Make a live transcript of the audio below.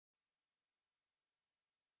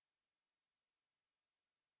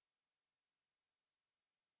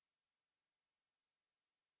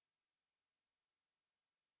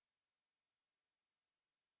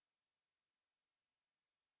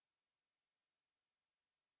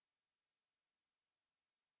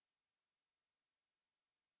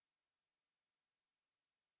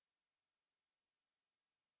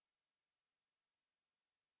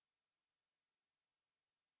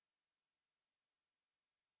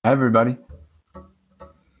Hi, everybody.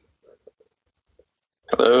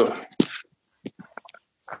 Hello.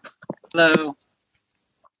 Hello.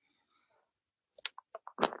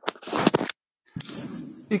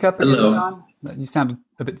 Speak up again, Hello. John. You sounded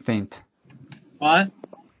a bit faint. What?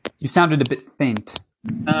 You sounded a bit faint.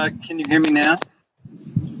 Can you hear me now?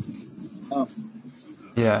 Oh,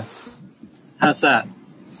 Yes. how's that?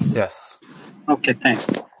 Yes. Okay,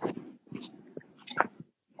 thanks.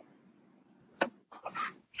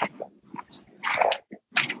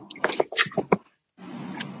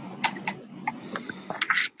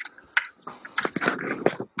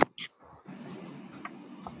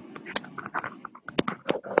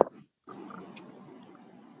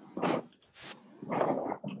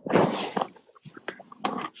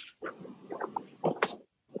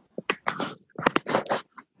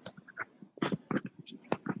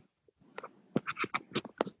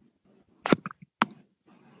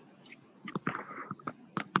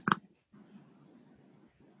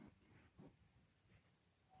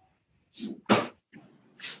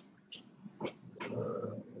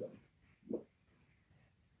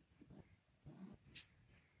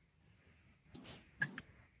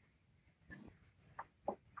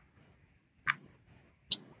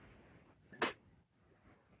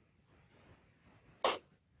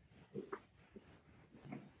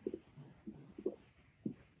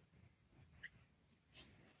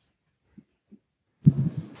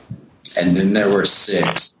 And then there were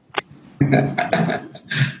six.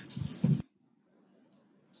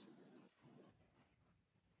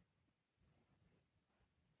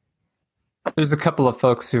 There's a couple of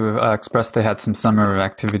folks who expressed they had some summer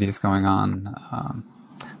activities going on.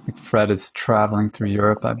 Like Fred is traveling through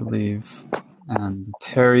Europe, I believe. And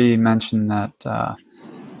Terry mentioned that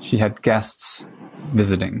she had guests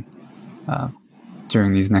visiting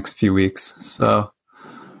during these next few weeks. So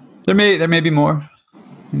there may be more.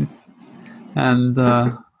 And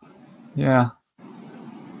yeah.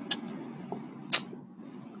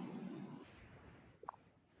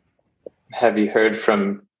 Have you heard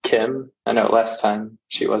from Kim? I know last time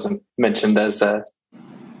she wasn't mentioned as I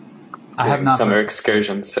have not summer heard.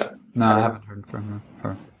 excursion. So No, I haven't heard from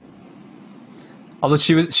her. Although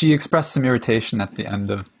she expressed some irritation at the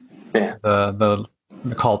end of the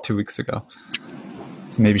call 2 weeks ago.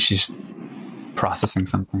 So maybe she's processing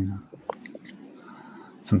something.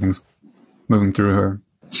 Something's moving through her.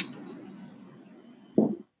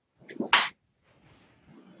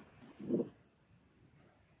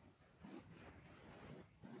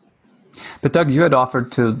 But Doug, you had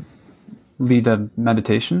offered to lead a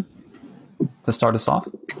meditation to start us off.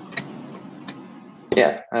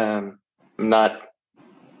 Yeah, I'm not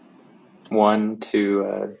one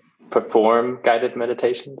to perform guided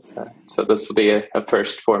meditations, so this will be a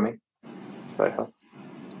first for me. So I hope.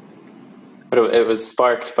 But it was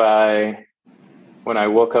sparked by when I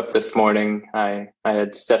woke up this morning. I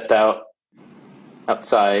had stepped outside.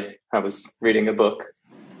 I was reading a book,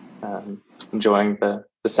 enjoying the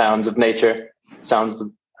sounds of nature, sounds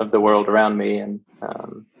of the world around me, and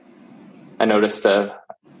I noticed a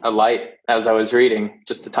light as I was reading,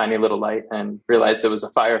 just a tiny little light, and realized it was a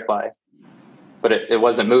firefly. But it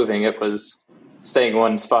wasn't moving. It was staying in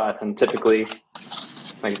one spot. And typically,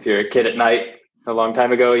 like if you're a kid at night, a long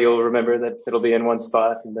time ago, you'll remember that it'll be in one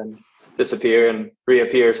spot and then disappear and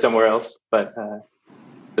reappear somewhere else. But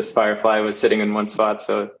this firefly was sitting in one spot,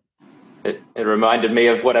 so it reminded me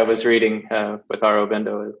of what I was reading with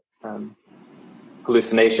Aurobindo,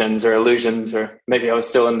 hallucinations or illusions, or maybe I was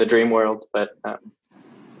still in the dream world. But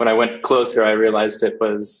when I went closer, I realized it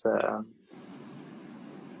was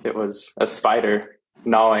a spider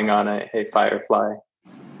gnawing on a firefly,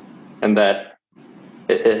 and that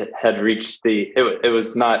it had reached it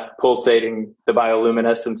was not pulsating. The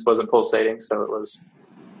bioluminescence wasn't pulsating, so it was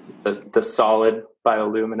the solid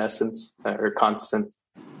bioluminescence or constant,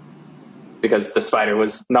 because the spider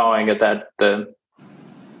was gnawing at the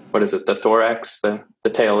thorax, the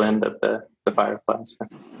tail end of the firefly. So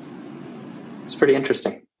it's pretty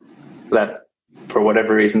interesting. That, for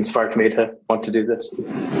whatever reason, sparked me to want to do this.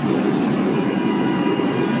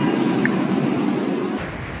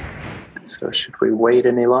 So should we wait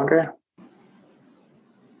any longer?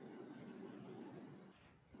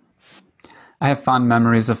 I have fond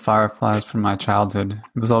memories of fireflies from my childhood.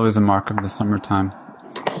 It was always a mark of the summertime.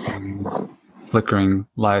 Flickering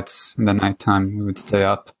lights in the nighttime. We would stay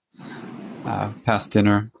up past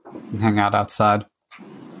dinner and hang out outside.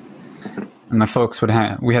 And my folks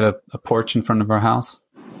we had a porch in front of our house,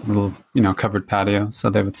 a little, covered patio. So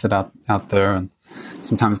they would sit out there, and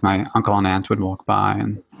sometimes my uncle and aunt would walk by,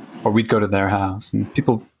 or we'd go to their house, and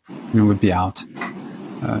people, would be out.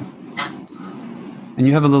 And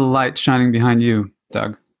you have a little light shining behind you,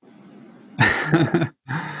 Doug.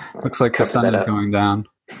 Looks like the sun is going down.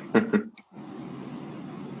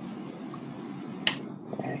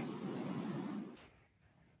 Okay.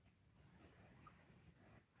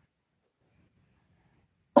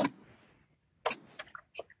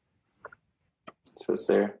 So is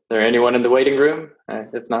there anyone in the waiting room?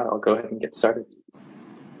 If not, I'll go ahead and get started.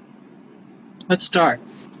 Let's start.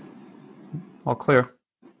 All clear.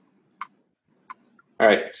 All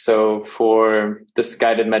right, so for this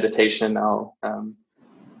guided meditation, I've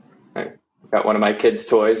got one of my kids'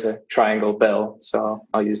 toys, a triangle bell, so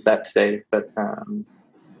I'll use that today. But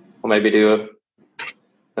we'll maybe do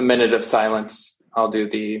a minute of silence. I'll do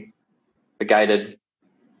the guided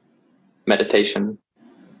meditation,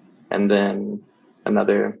 and then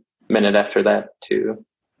another minute after that to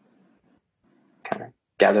kind of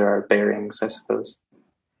gather our bearings, I suppose.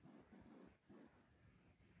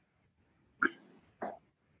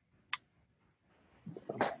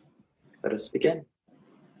 So let us begin.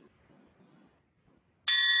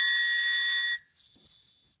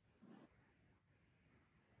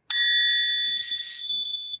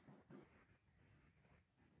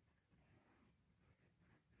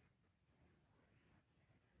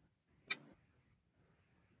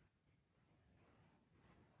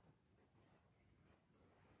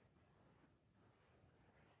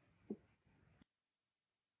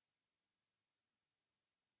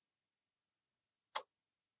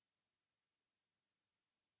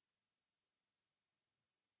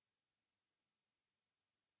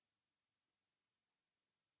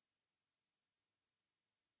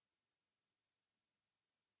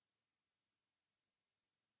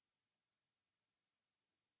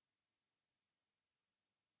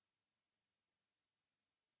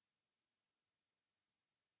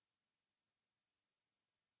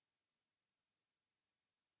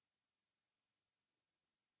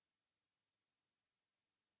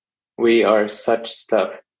 We are such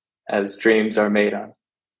stuff as dreams are made on,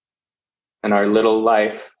 and our little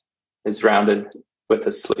life is rounded with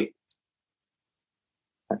a sleep.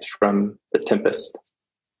 That's from The Tempest.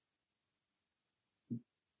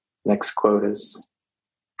 Next quote is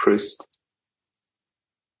Proust.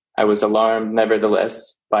 I was alarmed,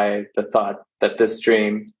 nevertheless, by the thought that this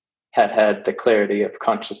dream had had the clarity of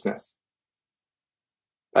consciousness.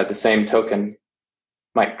 By the same token,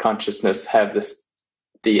 might consciousness have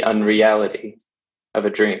the unreality of a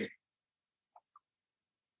dream?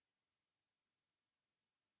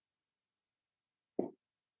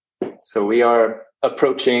 So we are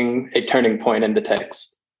approaching a turning point in the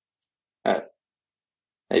text, a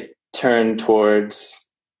turn towards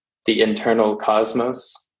the internal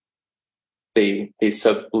cosmos, the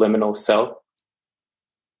subliminal self.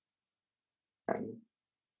 And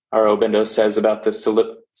Aurobindo says about the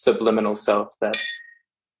subliminal self that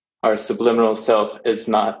our subliminal self is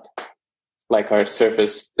not like our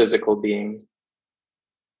surface physical being,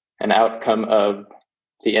 an outcome of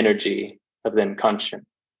the energy of the inconscient.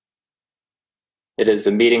 It is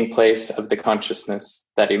a meeting place of the consciousness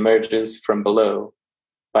that emerges from below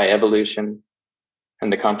by evolution,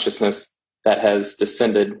 and the consciousness that has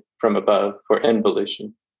descended from above for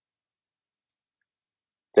involution.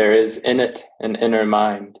 There is in it an inner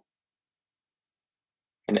mind,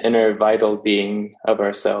 an inner vital being of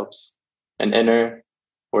ourselves, an inner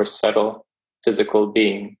or subtle physical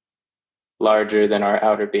being, larger than our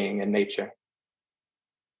outer being in nature.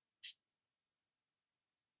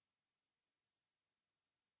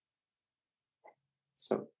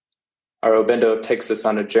 So Aurobindo takes us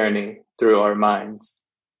on a journey through our minds.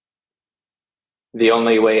 The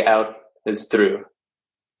only way out is through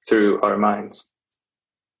our minds.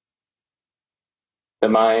 The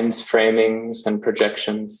mind's framings and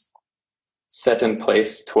projections set in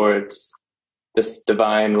place towards this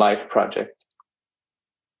divine life project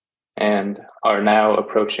and are now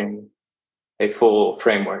approaching a full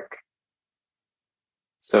framework.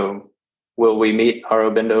 So will we meet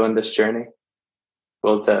Aurobindo in this journey?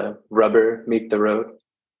 Will the rubber meet the road?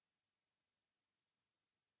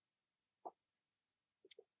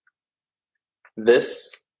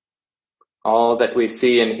 This, all that we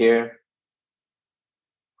see and hear,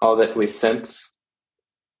 all that we sense,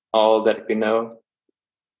 all that we know,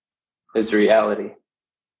 is reality.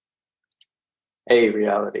 A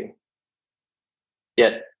reality.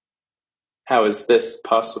 Yet, how is this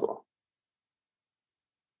possible?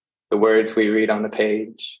 The words we read on the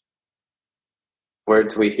page,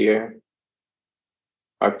 words we hear,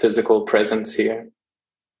 our physical presence here.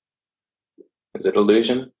 Is it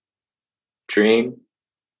illusion, dream,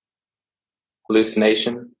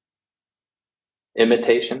 hallucination,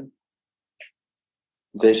 imitation,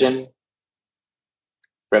 vision,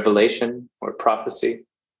 revelation or prophecy,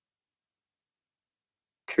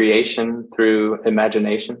 creation through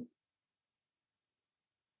imagination.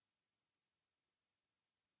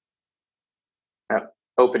 Now,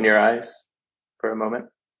 open your eyes for a moment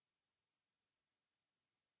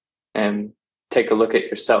and take a look at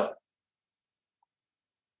yourself.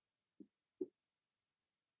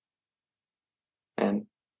 And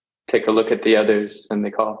take a look at the others in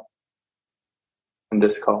the call, in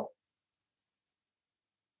this call.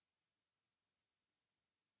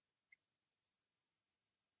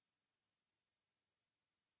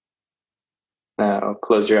 Now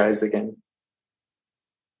close your eyes again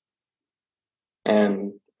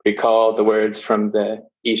and recall the words from the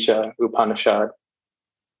Isha Upanishad.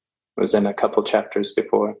 It was in a couple chapters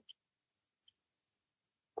before.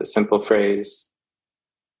 The simple phrase,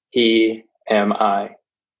 "He am I."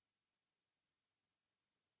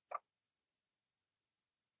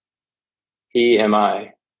 He am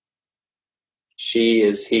I. She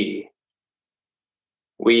is he.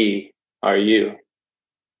 We are you.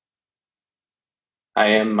 I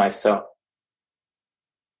am myself.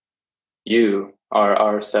 You are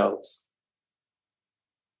ourselves.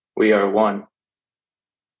 We are one.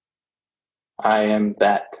 I am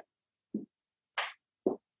that.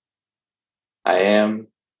 I am,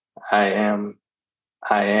 I am,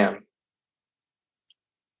 I am.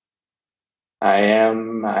 I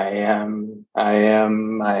am, I am, I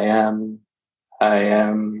am, I am, I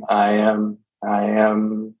am, I am, I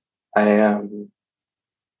am, I am.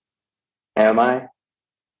 Am I?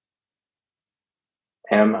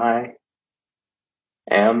 Am I?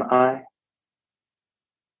 Am I?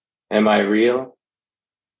 Am I real?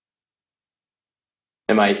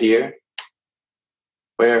 Am I here?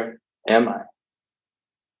 Where am I?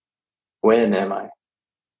 When am I?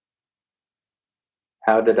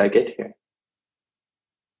 How did I get here?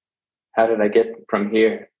 How did I get from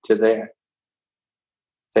here to there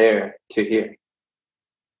to here?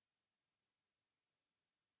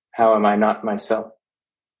 How am I not myself?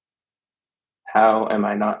 How am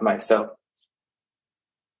I not myself?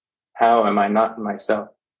 How am I not myself?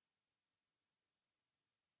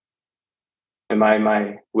 Am I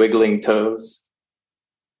my wiggling toes,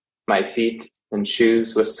 my feet and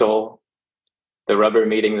shoes with sole, the rubber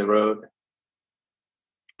meeting the road,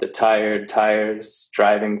 the tired tires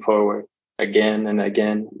driving forward again and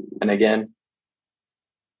again and again?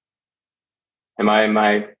 Am I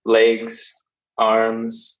my legs,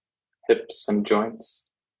 arms, hips and joints,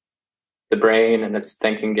 the brain and its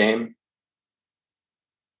thinking game?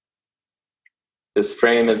 This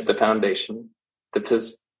frame is the foundation,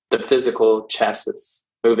 the physical chassis,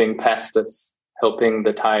 moving past us, helping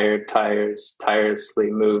the tired tires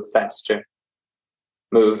tirelessly move faster,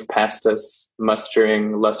 move past us,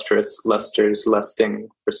 mustering lustrous lusters, lusting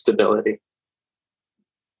for stability.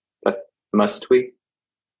 But must we?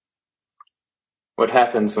 What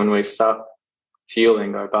happens when we stop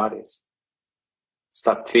fueling our bodies?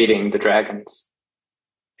 Stop feeding the dragons,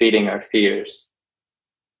 feeding our fears?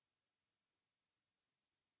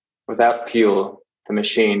 Without fuel, the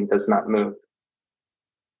machine does not move.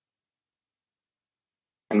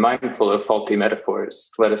 And mindful of faulty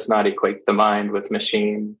metaphors, let us not equate the mind with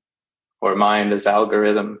machine or mind as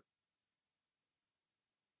algorithm.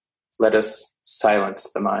 Let us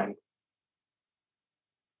silence the mind.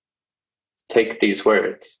 Take these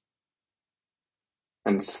words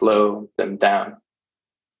and slow them down.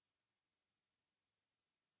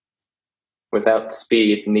 Without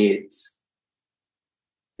speed needs,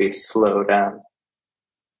 we slow down.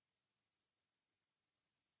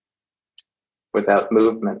 Without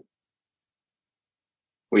movement,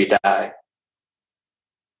 we die.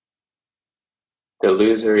 The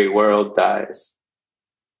illusory world dies,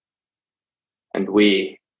 and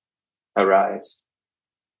we arise.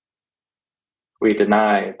 We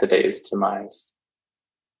deny the day's demise.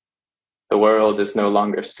 The world is no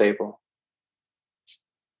longer stable.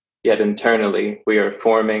 Yet internally, we are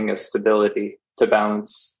forming a stability to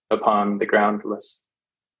balance upon the groundless.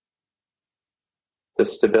 The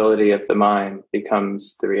stability of the mind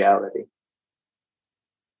becomes the reality.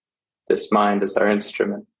 This mind is our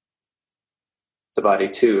instrument. The body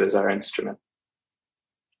too is our instrument.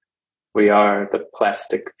 We are the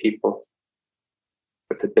plastic people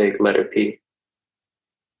with the big letter P,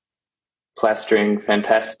 plastering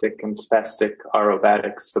fantastic and spastic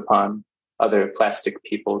aerobatics upon other plastic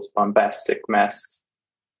people's bombastic masks,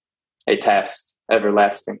 a task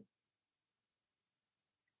everlasting.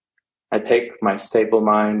 I take my stable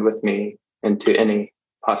mind with me into any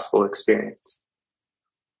possible experience.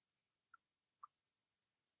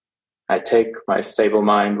 I take my stable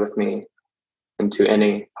mind with me into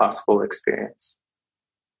any possible experience.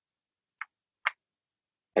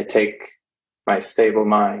 I take my stable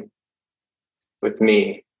mind with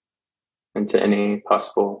me into any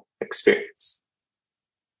possible experience.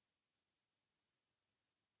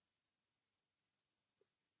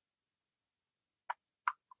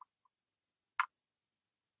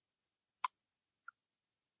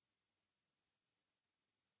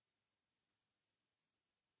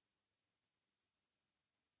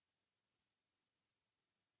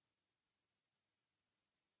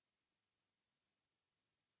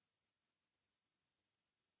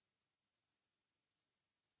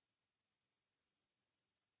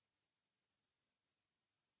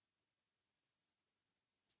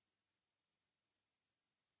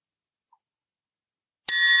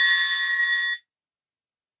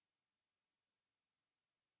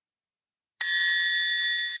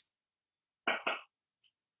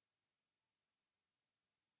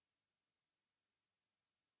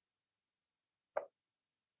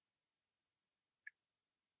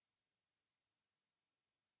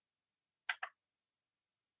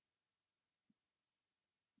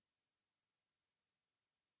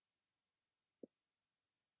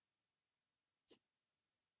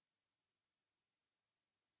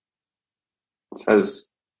 So as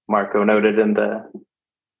Marco noted in the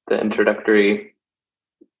introductory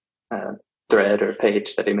thread or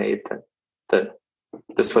page that he made, that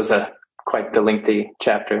this was quite the lengthy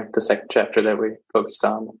chapter, the second chapter that we focused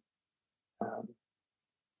on.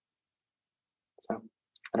 So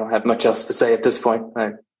I don't have much else to say at this point.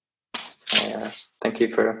 I thank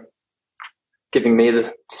you for giving me the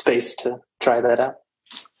space to try that out.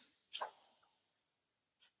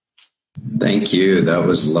 Thank you. That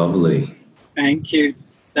was lovely. Thank you,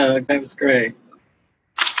 Doug. That was great.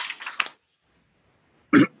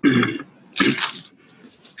 I'm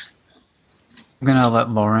going to let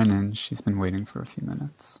Lauren in. She's been waiting for a few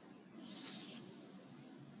minutes.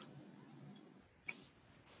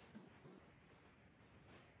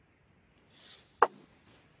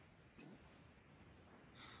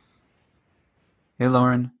 Hey,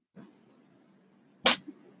 Lauren.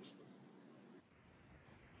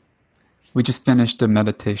 We just finished a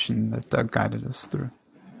meditation that Doug guided us through.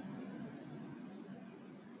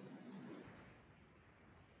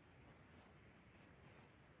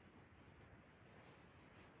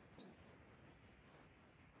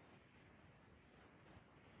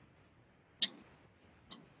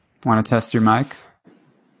 Want to test your mic?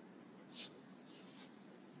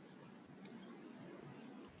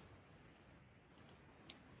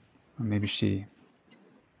 Or maybe she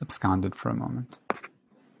absconded for a moment.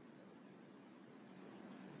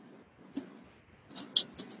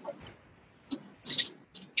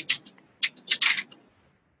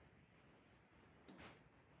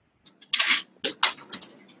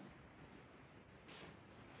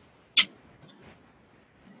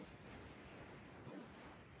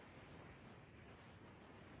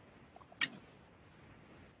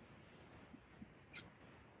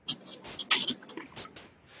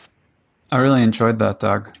 I really enjoyed that,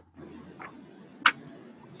 Doug.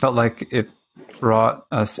 Felt like it brought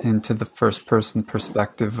us into the first-person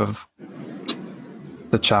perspective of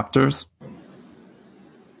the chapters.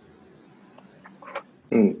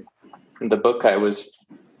 The book I was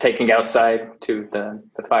taking outside to the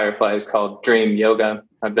fireflies called Dream Yoga.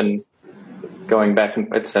 I've been going back, and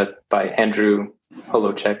it's by Andrew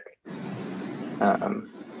Holochek,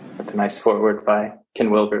 with a nice foreword by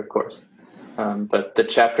Ken Wilber, of course. But the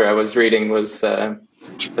chapter I was reading was the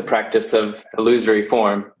practice of illusory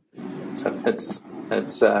form. So it's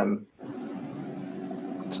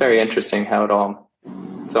very interesting how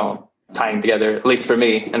it's all tying together, at least for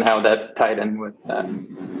me, and how that tied in with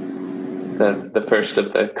the first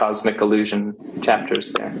of the cosmic illusion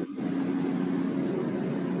chapters there.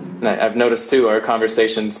 And I've noticed too, our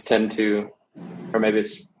conversations tend to, or maybe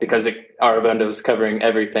it's because Aurobindo is covering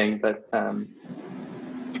everything, but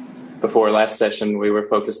before last session, we were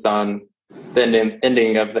focused on the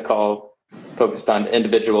ending of the call, focused on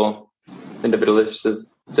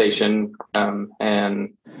individualization,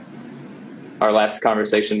 and our last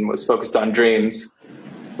conversation was focused on dreams,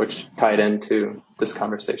 which tied into this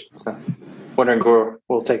conversation. So wondering where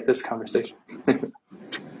we'll take this conversation.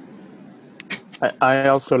 I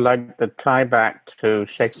also like the tie back to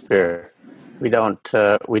Shakespeare. We tend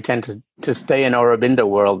to stay in Aurobindo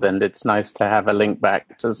world, and it's nice to have a link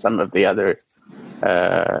back to some of the other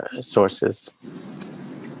sources.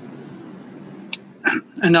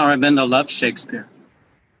 And Aurobindo loves Shakespeare.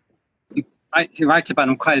 He writes about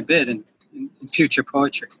him quite a bit in future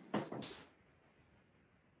poetry.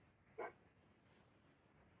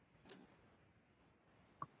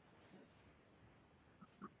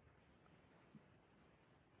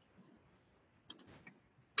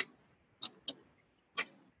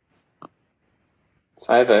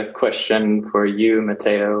 I have a question for you,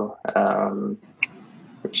 Matteo,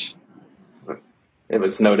 which it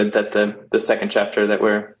was noted that the second chapter that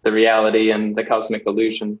we're the reality and the cosmic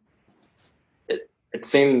illusion, it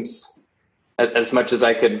seems, as much as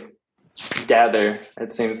I could gather,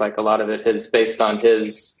 it seems like a lot of it is based on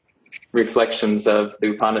his reflections of the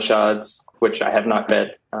Upanishads, which I have not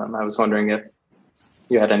read. I was wondering if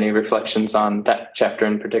you had any reflections on that chapter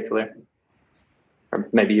in particular, or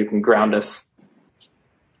maybe you can ground us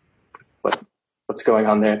what's going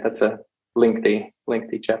on there. That's a lengthy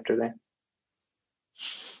chapter there.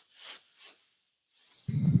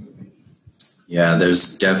 Yeah,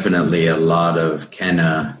 there's definitely a lot of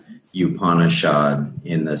Kena Upanishad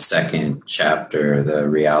in the second chapter, the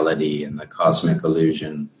reality and the cosmic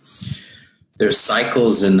illusion. There's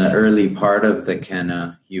cycles in the early part of the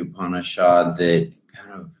Kena Upanishad that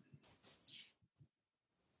kind of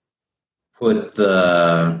put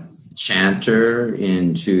the chanter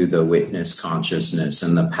into the witness consciousness,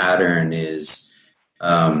 and the pattern is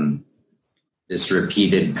this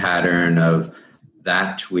repeated pattern of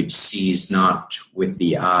that which sees not with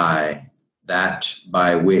the eye, that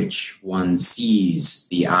by which one sees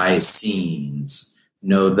the eye seems,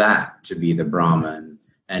 know that to be the Brahman,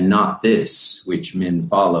 and not this which men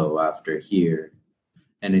follow after here.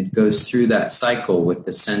 And it goes through that cycle with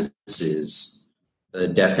the senses. The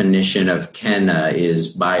definition of Kena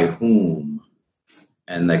is by whom,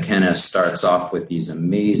 and the Kena starts off with these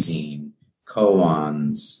amazing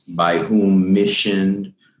koans, by whom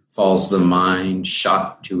missioned falls the mind,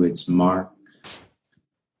 shot to its mark.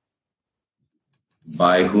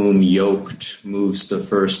 By whom yoked moves the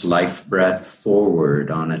first life breath forward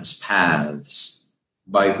on its paths.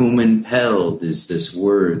 By whom impelled is this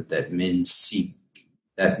word that men seek,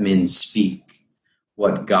 that men speak.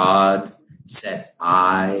 What God set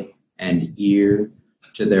eye and ear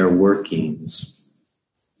to their workings.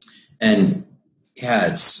 And yeah,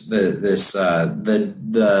 it's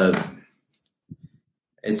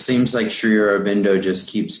it seems like Sri Aurobindo just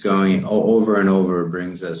keeps going over and over,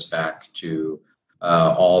 brings us back to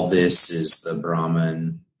all this is the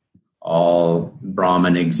Brahman, all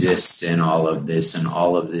Brahman exists in all of this, and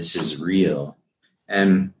all of this is real.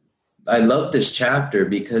 And I love this chapter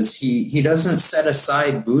because he doesn't set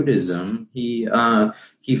aside Buddhism. He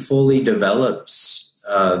fully develops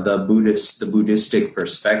the Buddhistic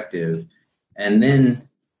perspective, and then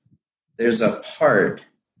there's a part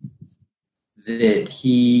that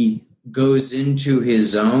he goes into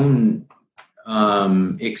his own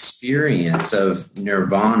experience of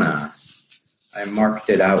nirvana. I marked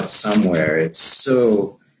it out somewhere. It's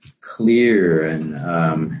so clear,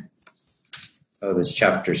 and this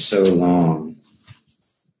chapter's so long.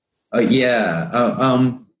 I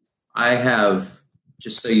have,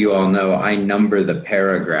 just so you all know, I number the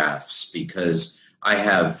paragraphs because I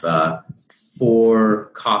have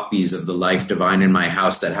 4 copies of The Life Divine in my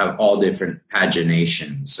house that have all different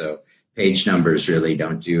paginations. So page numbers really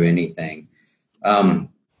don't do anything.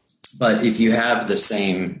 But if you have the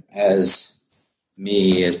same as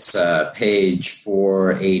me, it's page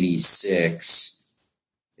 486.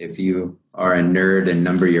 If you are a nerd and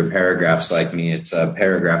number your paragraphs like me, it's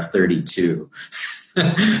paragraph 32.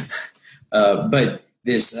 But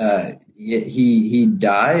this, he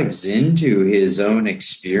dives into his own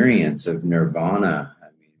experience of nirvana. I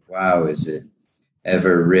mean, wow, is it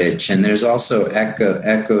ever rich? And there's also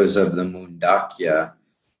echoes of the Mundakya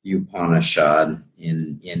Upanishad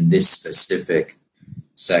in this specific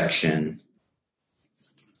section.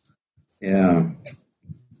 Yeah.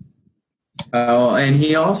 And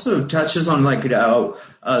he also touches on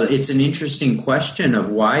it's an interesting question of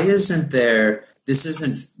why isn't there, this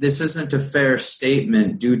isn't a fair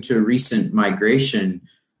statement due to recent migration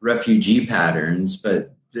refugee patterns,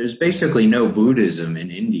 but there's basically no Buddhism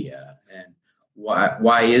in India. And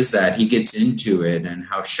why is that? He gets into it and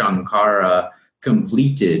how Shankara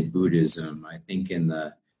completed Buddhism, I think in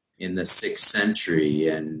the 6th century,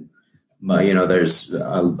 and there's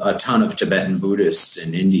a ton of Tibetan Buddhists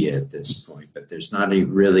in India at this point, but there's not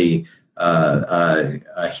really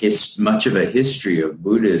much of a history of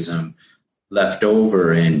Buddhism left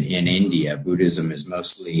over in India. Buddhism is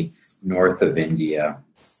mostly north of India,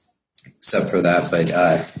 except for that. But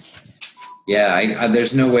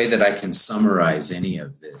there's no way that I can summarize any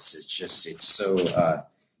of this. It's just it's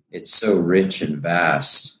so rich and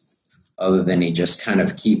vast. Other than he just kind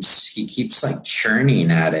of keeps like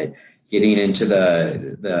churning at it, getting into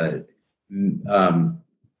the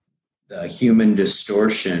human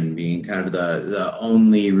distortion being kind of the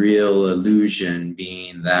only real illusion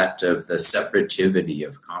being that of the separativity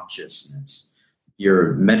of consciousness.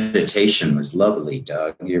 your meditation was lovely,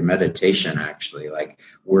 Doug. Your meditation actually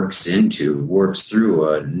works through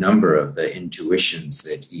a number of the intuitions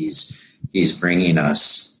that he's bringing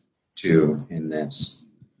us to in this.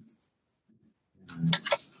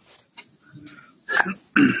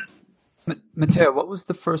 Matteo, what was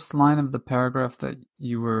the first line of the paragraph that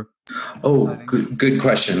you were citing? Good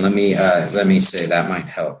question. Let me say that might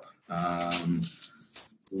help.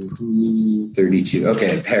 32.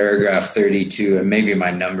 Okay, paragraph 32, and maybe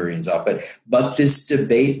my numbering's off, but this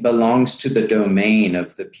debate belongs to the domain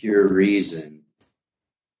of the pure reason,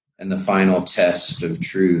 and the final test of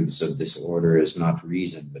truths of this order is not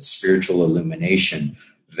reason, but spiritual illumination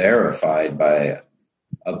verified by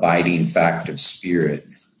abiding fact of spirit.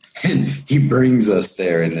 And he brings us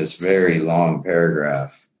there in this very long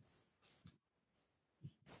paragraph.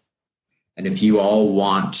 And if you all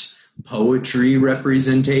want poetry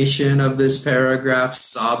representation of this paragraph,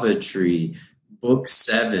 Savitri, Book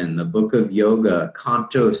 7, the Book of Yoga,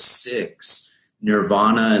 Canto 6,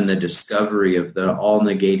 Nirvana and the Discovery of the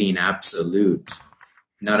All-Negating Absolute.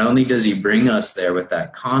 Not only does he bring us there with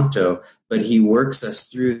that canto, but he works us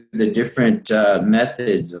through the different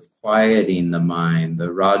methods of quieting the mind,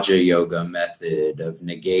 the Raja Yoga method of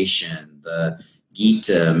negation, the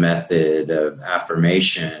Gita method of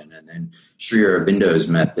affirmation, and then Sri Aurobindo's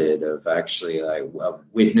method of actually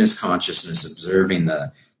witness consciousness, observing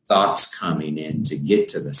the thoughts coming in to get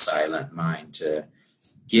to the silent mind, to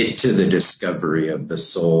get to the discovery of the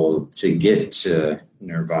soul, to get to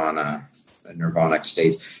nirvana, the nirvanic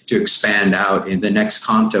states, to expand out. In the next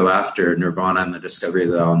canto after nirvana and the discovery of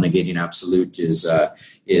the all-negating absolute is the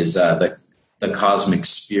cosmic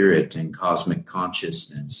spirit and cosmic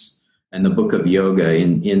consciousness. And the Book of Yoga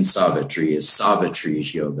in Savitri is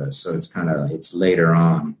Savitri's yoga. So it's later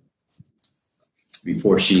on,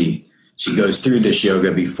 before she goes through this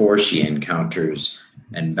yoga, before she encounters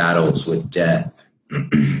and battles with death.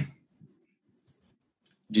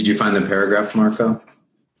 Did you find the paragraph, Marco?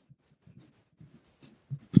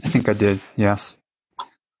 I think I did, yes.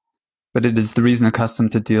 But it is the reason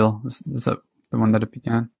accustomed to deal. Is that the one that it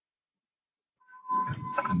began?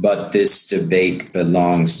 But this debate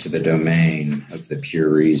belongs to the domain of the pure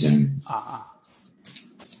reason.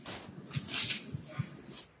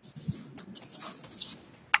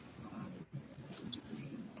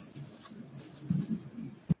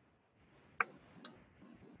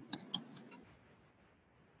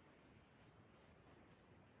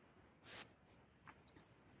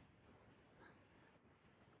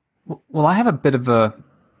 Well, I have a bit of a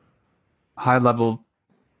high-level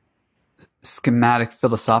schematic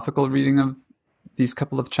philosophical reading of these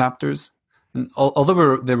couple of chapters. And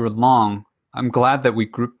although they were long, I'm glad that we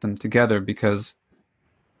grouped them together because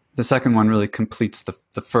the second one really completes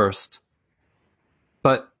the first.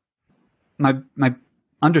 But my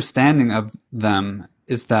understanding of them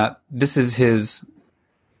is that this is his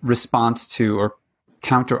response to or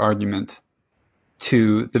counter-argument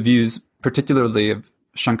to the views particularly of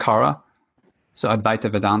Shankara, so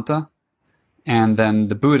Advaita Vedanta, and then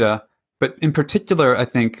the Buddha. But in particular, I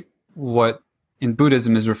think what in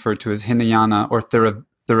Buddhism is referred to as Hinayana or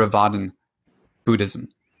Theravadan Buddhism,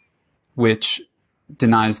 which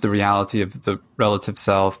denies the reality of the relative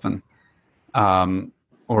self and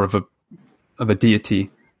or of a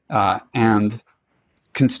deity, and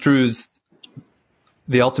construes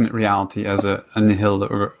the ultimate reality as a nihil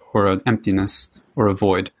or an emptiness or a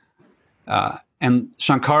void. And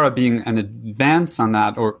Shankara being an advance on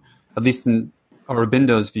that, or at least in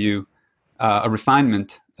Aurobindo's view, a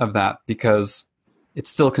refinement of that, because it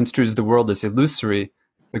still construes the world as illusory,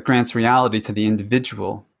 but grants reality to the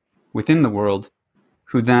individual within the world,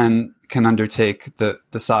 who then can undertake the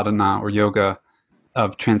sadhana or yoga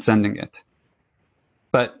of transcending it.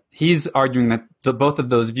 But he's arguing that both of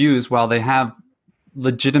those views, while they have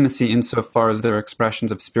legitimacy insofar as they're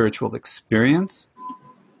expressions of spiritual experience,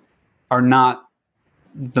 are not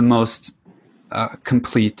the most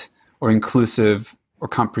complete or inclusive or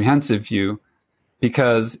comprehensive view,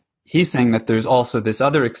 because he's saying that there's also this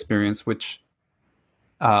other experience which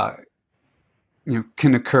can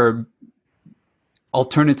occur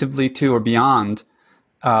alternatively to or beyond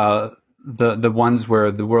the ones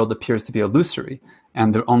where the world appears to be illusory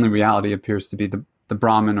and the only reality appears to be the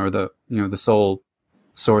Brahman or the soul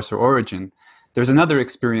source or origin. There's another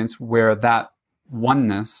experience where that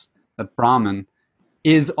oneness, that Brahman,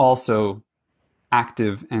 is also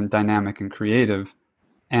active and dynamic and creative.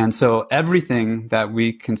 And so everything that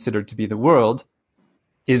we consider to be the world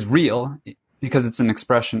is real because it's an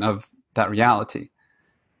expression of that reality.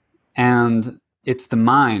 And it's the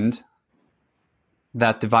mind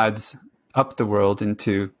that divides up the world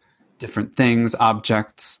into different things,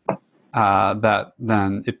 objects, that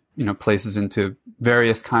then it places into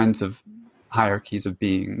various kinds of hierarchies of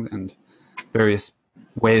being and various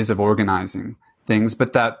ways of organizing things,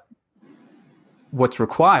 but that what's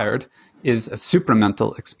required is a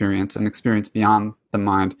supramental experience, an experience beyond the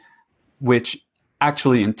mind, which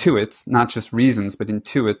actually intuits, not just reasons, but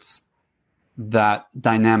intuits that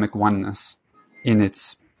dynamic oneness in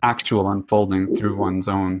its actual unfolding through one's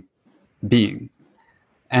own being.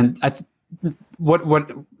 And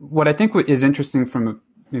what I think is interesting from a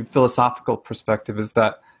philosophical perspective is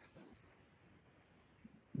that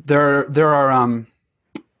there are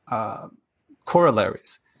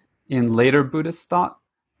corollaries in later Buddhist thought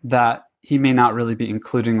that he may not really be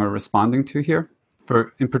including or responding to here.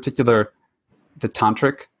 For, in particular, the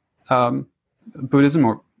tantric Buddhism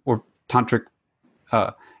or tantric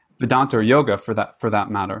Vedanta or yoga, for that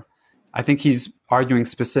matter. I think he's arguing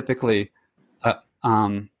specifically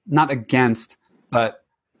not against, but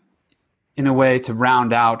in a way to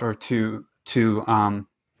round out or to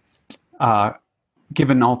give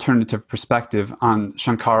an alternative perspective on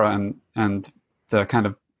Shankara and the kind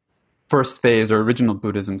of first phase or original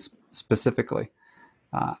Buddhism specifically.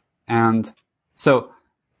 And so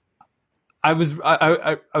I was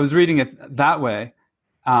reading it that way,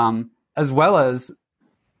 as well as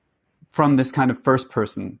from this kind of first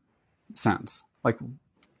person sense. Like,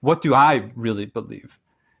 what do I really believe?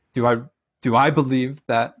 Do I believe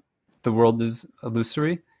that the world is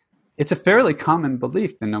illusory? It's a fairly common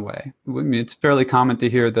belief in a way. I mean, it's fairly common to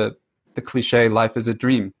hear the cliche, life is a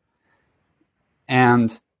dream.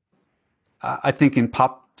 And I think in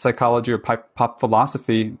pop psychology or pop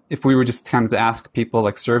philosophy, if we were just kind of to ask people,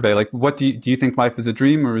 like survey, like, what do you think life is a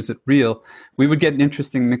dream or is it real? We would get an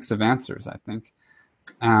interesting mix of answers, I think.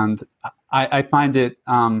 And I find it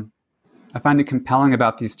compelling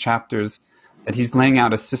about these chapters that he's laying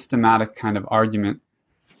out a systematic kind of argument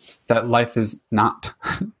that life is not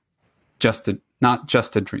just a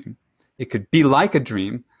dream. It could be like a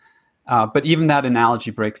dream, but even that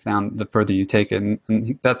analogy breaks down the further you take it,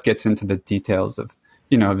 and that gets into the details of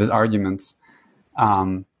of his arguments.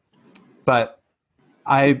 But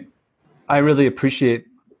I really appreciate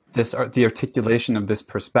the articulation of this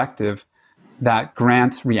perspective that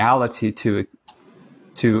grants reality to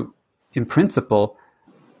in principle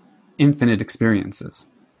infinite experiences,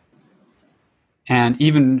 and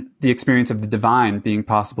even the experience of the divine being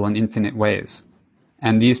possible in infinite ways.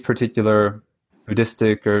 And these particular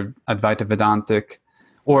Buddhistic or Advaita Vedantic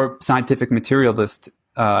or scientific materialist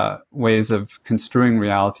ways of construing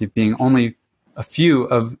reality being only a few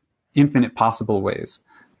of infinite possible ways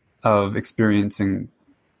of experiencing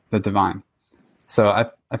the divine. So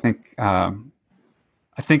I think I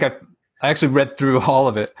actually read through all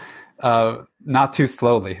of it, not too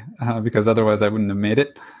slowly, because otherwise I wouldn't have made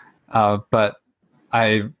it. But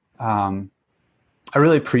I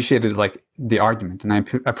really appreciated like the argument, and I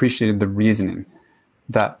appreciated the reasoning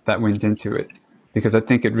that went into it, because I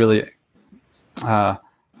think it really kind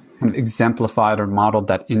of exemplified or modeled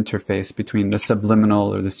that interface between the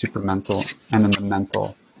subliminal or the supramental and then the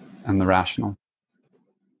mental and the rational.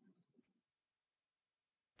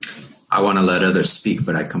 I want to let others speak,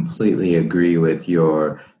 but I completely agree with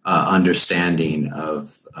your understanding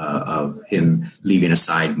of him leaving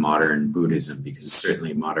aside modern Buddhism, because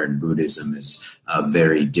certainly modern Buddhism is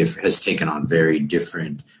very different, has taken on very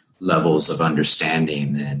different levels of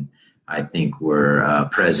understanding than I think were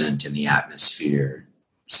present in the atmosphere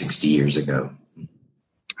 60 years ago.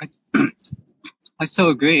 I so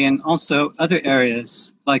agree, and also other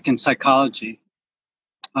areas like in psychology.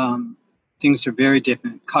 Things are very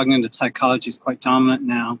different. Cognitive psychology is quite dominant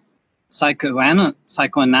now.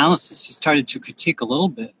 Psychoanalysis, he started to critique a little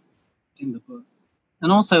bit in the book.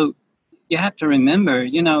 And also, you have to remember,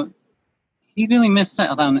 he really missed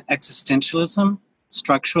out on existentialism,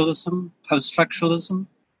 structuralism, post-structuralism.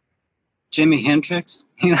 Jimi Hendrix,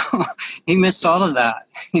 he missed all of that,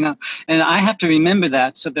 and I have to remember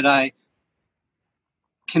that so that I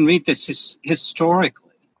can read this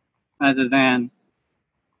historically rather than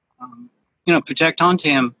project onto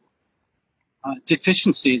him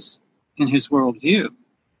deficiencies in his worldview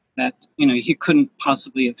that, he couldn't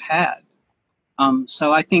possibly have had.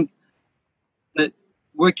 So I think that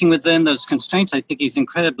working within those constraints, I think he's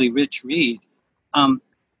incredibly rich read.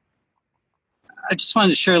 I just wanted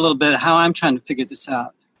to share a little bit how I'm trying to figure this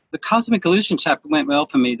out. The cosmic illusion chapter went well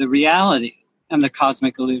for me. The reality and the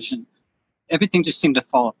cosmic illusion, everything just seemed to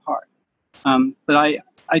fall apart. But I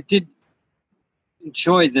did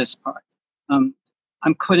enjoy this part.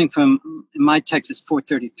 I'm quoting from, in my text, it's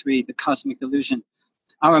 433, the cosmic illusion.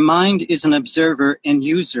 Our mind is an observer and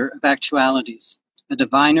user of actualities. a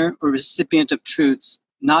diviner or recipient of truths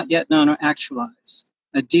not yet known or actualized,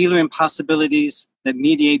 a dealer in possibilities that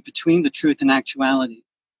mediate between the truth and actuality.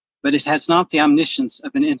 But it has not the omniscience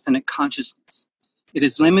of an infinite consciousness. It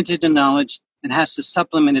is limited in knowledge and has to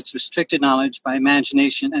supplement its restricted knowledge by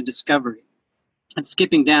imagination and discovery. And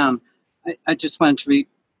skipping down, I just wanted to read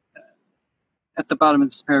at the bottom of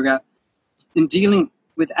this paragraph, in dealing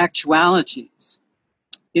with actualities,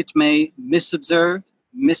 it may misobserve,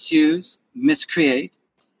 misuse, miscreate.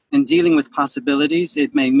 In dealing with possibilities,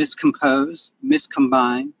 it may miscompose,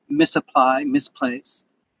 miscombine, misapply, misplace.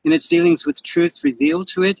 In its dealings with truth revealed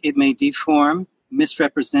to it, it may deform,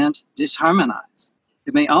 misrepresent, disharmonize.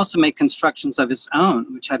 It may also make constructions of its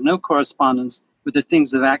own, which have no correspondence with the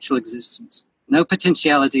things of actual existence, no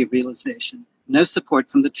potentiality of realization, no support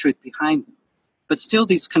from the truth behind them. But still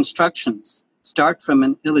these constructions start from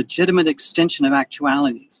an illegitimate extension of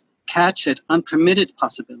actualities, catch at unpermitted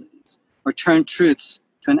possibilities, or turn truths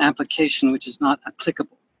to an application which is not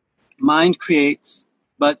applicable. Mind creates,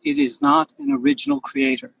 but it is not an original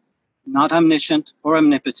creator, not omniscient or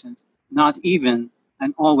omnipotent, not even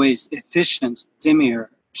an always efficient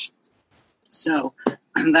demiurge. So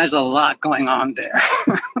there's a lot going on there.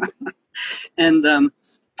 And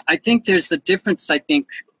I think there's a difference,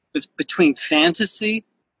 between fantasy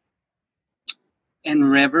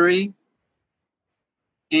and reverie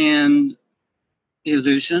and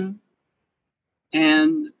illusion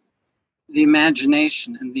and the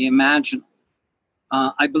imagination and the imaginal.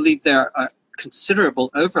 I believe there are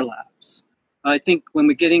considerable overlaps. I think when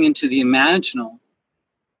we're getting into the imaginal,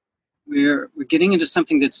 we're getting into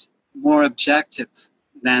something that's more objective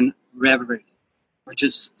than reverie, or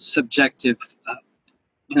just subjective,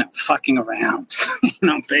 fucking around,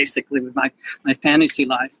 basically with my fantasy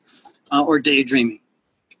life, or daydreaming.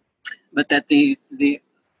 But that the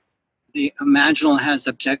imaginal has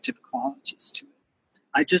objective qualities to it.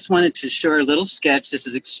 I just wanted to share a little sketch. This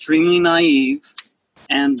is extremely naive,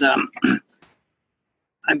 and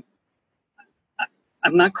I'm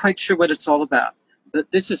not quite sure what it's all about. But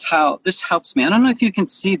this is how this helps me. I don't know if you can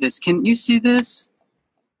see this. Can you see this?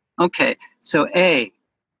 Okay. So A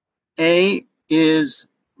is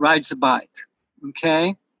rides a bike.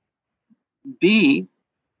 Okay. B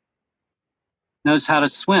knows how to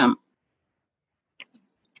swim.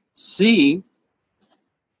 C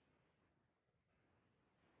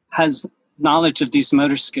has knowledge of these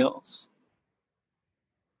motor skills.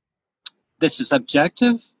 This is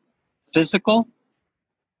objective, physical,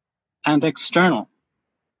 and external.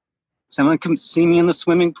 Someone could see me in the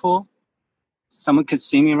swimming pool. Someone could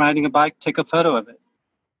see me riding a bike, take a photo of it.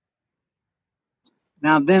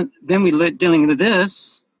 Now, then dealing with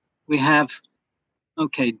this, we have,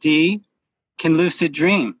 D can lucid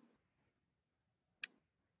dream.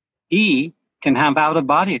 E can have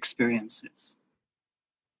out-of-body experiences.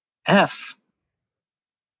 F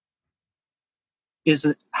is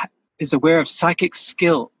aware of psychic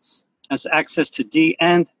skills, has access to D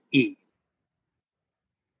and E.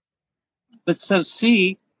 But so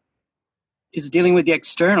C is dealing with the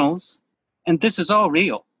externals, and this is all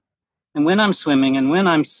real. And when I'm swimming and when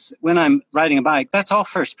I'm riding a bike, that's all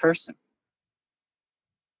first person.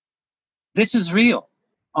 This is real.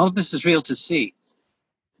 All of this is real to C.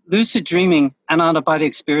 Lucid dreaming and out-of-body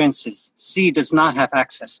experiences, C does not have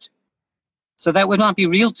access to. So that would not be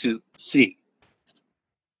real to C.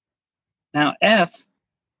 Now, F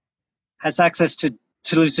has access to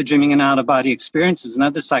lucid dreaming and out-of-body experiences and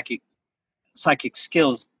other psychic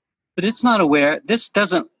skills, but it's not aware.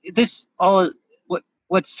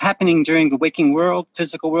 What's happening during the waking world,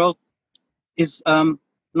 physical world, is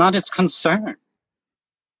not its concern.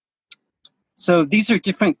 So these are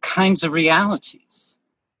different kinds of realities.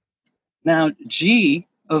 Now, G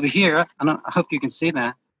over here, and I hope you can see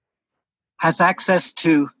that, has access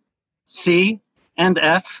to C and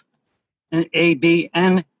F and A, B,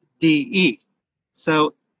 and D, E.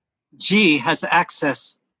 So G has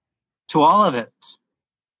access to all of it.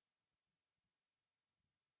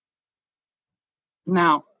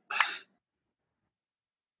 Now,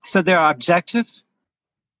 so there are objective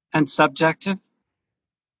and subjective,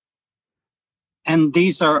 and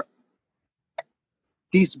these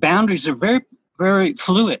boundaries are very, very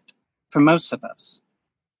fluid for most of us.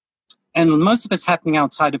 And most of it's happening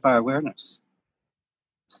outside of our awareness.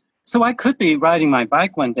 So I could be riding my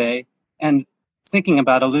bike one day and thinking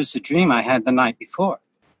about a lucid dream I had the night before.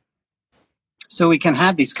 So we can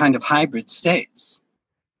have these kind of hybrid states.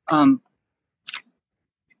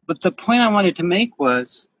 But the point I wanted to make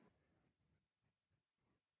was,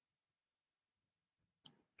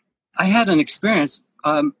 I had an experience.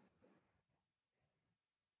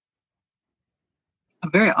 a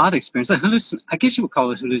very odd experience. I guess you would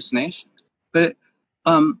call it hallucination. But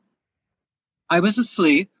I was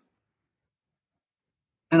asleep,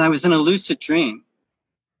 and I was in a lucid dream.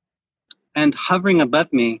 And hovering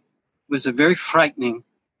above me was a very frightening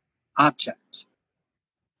object.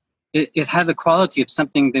 It had the quality of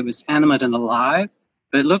something that was animate and alive,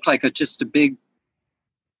 but it looked like just a big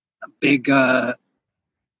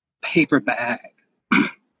paper bag.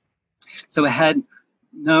 So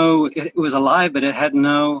it was alive, but it had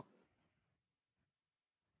nothing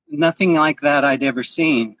like that I'd ever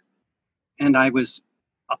seen. And I was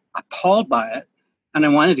appalled by it, and I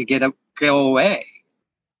wanted to go away.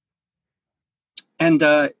 And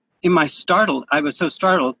I was so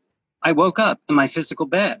startled, I woke up in my physical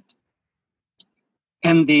bed.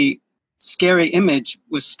 And the scary image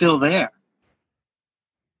was still there.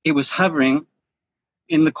 It was hovering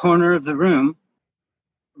in the corner of the room,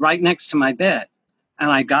 right next to my bed. And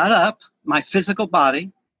I got up, my physical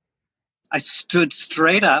body, I stood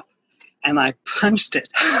straight up, and I punched it.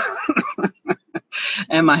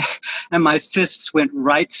 and my fists went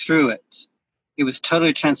right through it. It was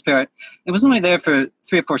totally transparent. It was only there for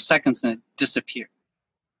 3 or 4 seconds, and it disappeared.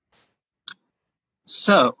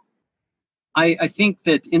 So I think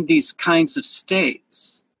that in these kinds of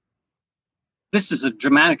states, this is a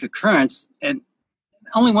dramatic occurrence, and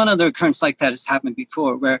only one other occurrence like that has happened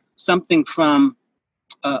before, where something from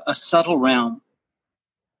a subtle realm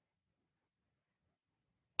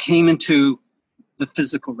came into the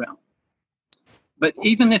physical realm. But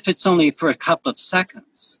even if it's only for a couple of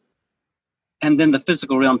seconds, and then the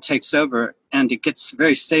physical realm takes over and it gets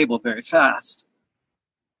very stable very fast,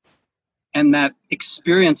 and that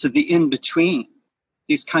experience of the in-between,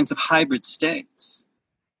 these kinds of hybrid states,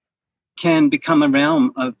 can become a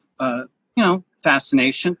realm of,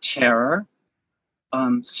 fascination, terror,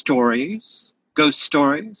 stories, ghost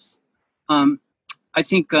stories. I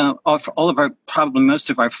think probably most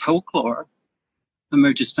of our folklore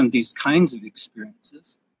emerges from these kinds of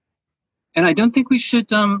experiences. And I don't think we should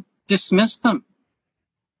dismiss them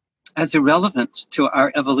as irrelevant to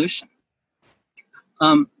our evolution.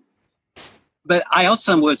 But I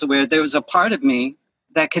also was aware there was a part of me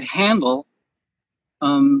that could handle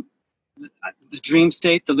the dream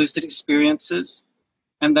state, the lucid experiences,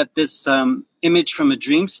 and that this image from a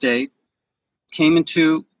dream state came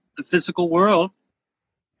into the physical world,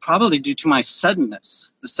 probably due to my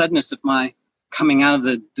suddenness, the suddenness of my coming out of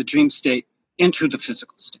the dream state into the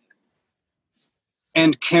physical state,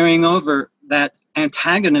 and carrying over that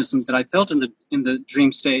antagonism that I felt in the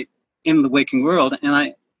dream state in the waking world, and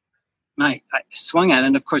I swung at it,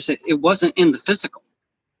 and of course it wasn't in the physical.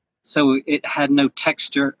 So it had no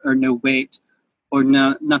texture or no weight or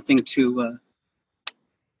nothing to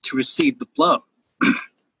receive the blow.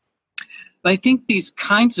 But I think these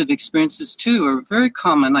kinds of experiences, too, are very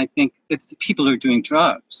common, I think, if the people are doing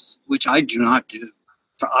drugs, which I do not do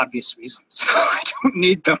for obvious reasons. I don't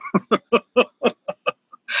need them.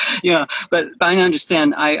 Yeah, but I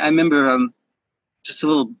understand. I remember just a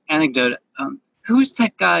little anecdote. Who was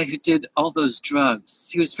that guy who did all those drugs?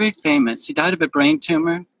 He was very famous. He died of a brain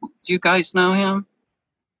tumor. Do you guys know him?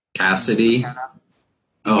 Cassidy?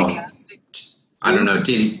 Oh, Cassidy? I don't know.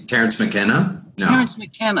 Terrence McKenna? No. Terrence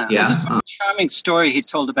McKenna. Yeah. Just a charming story he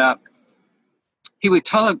told about. He would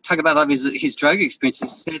talk about all his drug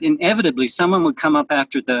experiences. He said inevitably someone would come up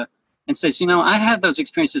after and says, I had those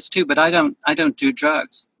experiences too, but I don't do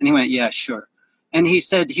drugs. And he went, yeah, sure. And he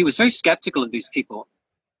said he was very skeptical of these people.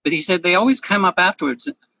 But he said they always come up afterwards,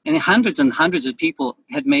 and hundreds of people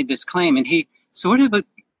had made this claim, and he sort of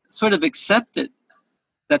accepted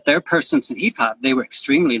that their persons, and he thought they were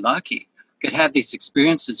extremely lucky, could have these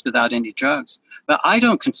experiences without any drugs. But I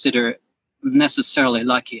don't consider it necessarily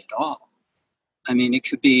lucky at all. I mean, it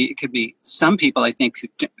could be some people, I think,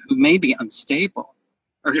 who may be unstable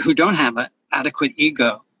or who don't have an adequate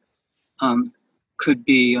ego, could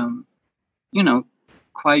be,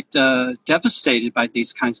 quite devastated by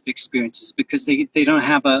these kinds of experiences because they don't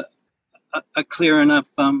have a clear enough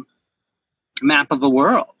map of the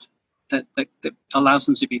world that allows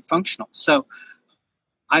them to be functional. So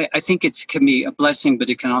I think it can be a blessing,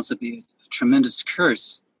 but it can also be a tremendous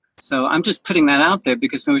curse. So I'm just putting that out there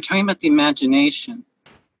because when we're talking about the imagination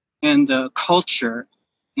and culture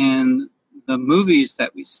and the movies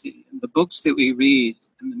that we see and the books that we read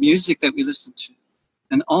and the music that we listen to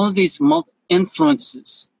and all of these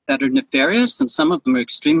influences that are nefarious, and some of them are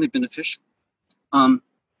extremely beneficial.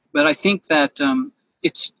 But I think that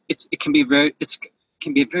it can be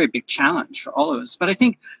a very big challenge for all of us. But I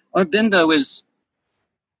think Aurobindo is.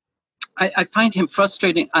 I find him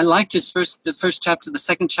frustrating. I liked the first chapter. The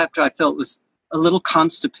second chapter I felt was a little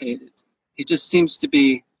constipated. he just seems to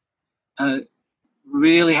be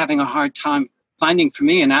really having a hard time finding, for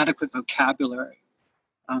me, an adequate vocabulary.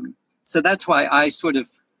 So that's why I sort of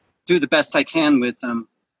do the best I can with,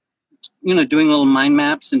 doing little mind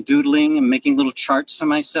maps and doodling and making little charts for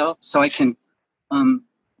myself, so I can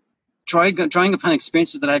drawing upon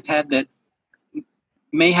experiences that I've had that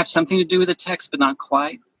may have something to do with the text, but not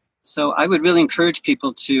quite. So I would really encourage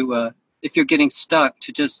people to, if you're getting stuck,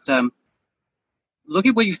 to just look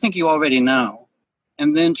at what you think you already know,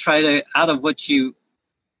 and then try to,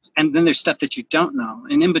 and then there's stuff that you don't know.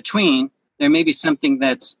 And in between, there may be something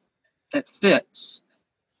that fits.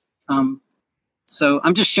 So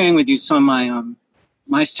I'm just sharing with you some of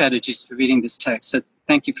my strategies for reading this text. So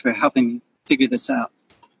thank you for helping me figure this out.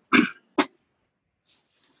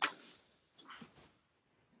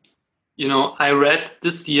 I read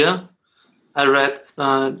this year,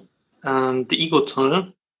 the Ego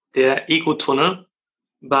Tunnel, der Ego-Tunnel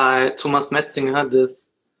by Thomas Metzinger, this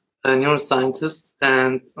neuroscientist,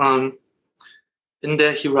 and in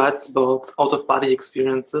there he writes about out-of-body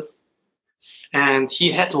experiences, and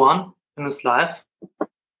he had one in his life,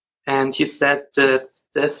 and he said that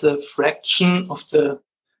there's a fraction of the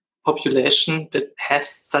population that has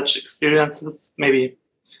such experiences, maybe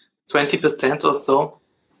 20% or so.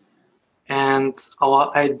 And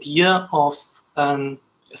our idea of a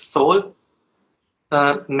soul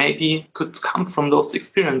maybe could come from those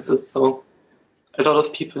experiences. So a lot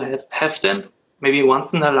of people have them, maybe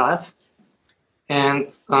once in their life. And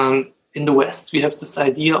in the West, we have this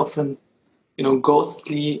idea of an,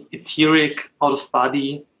 ghostly, etheric,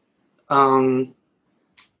 out-of-body,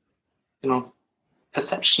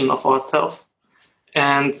 perception of ourselves.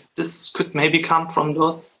 And this could maybe come from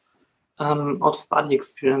those out-of-body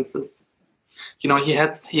experiences. He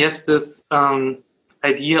has this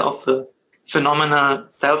idea of a phenomenal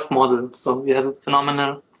self-model. So you have a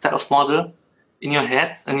phenomenal self-model in your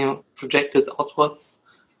head, and you project it outwards,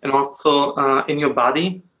 and also in your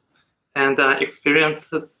body. And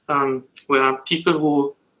experiences where people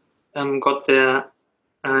who got their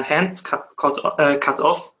hands cut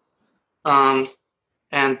off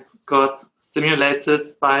and got stimulated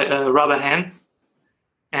by rubber hands,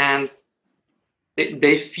 and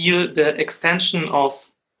they feel the extension of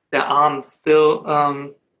their arm still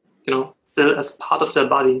as part of their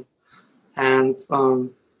body. And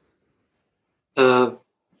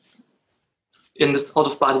in this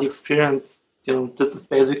out-of-body experience, this is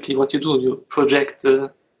basically what you do. You project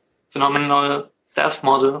the phenomenal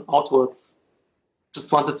self-model outwards.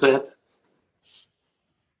 Just wanted to add that.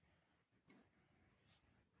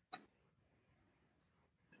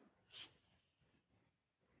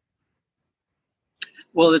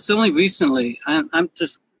 Well, it's only recently. I'm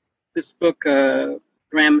just this book,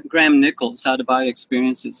 Graham Nichols, Out of Body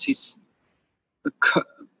Experiences. He's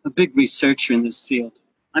a big researcher in this field.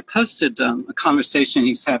 I posted a conversation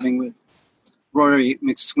he's having with Rory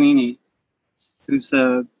McSweeney, who's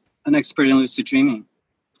an expert in lucid dreaming.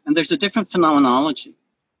 And there's a different phenomenology.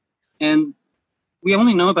 And we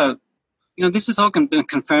only know about, this has all been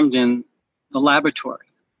confirmed in the laboratory.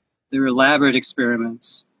 There were elaborate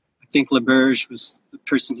experiments. I think LaBerge was the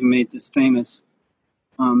person who made this famous.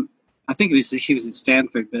 I think he was at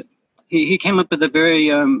Stanford, but he came up with a very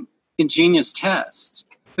ingenious test.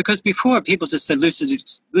 Because before, people just said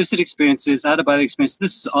lucid experiences, out-of-body experiences,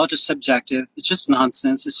 this is all just subjective. It's just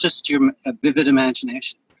nonsense. It's just your vivid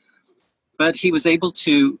imagination. But they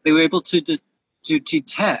were able to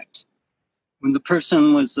detect when the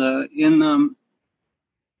person was in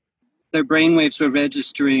their brainwaves were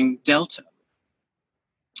registering delta,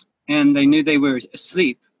 and they knew they were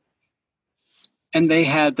asleep. And they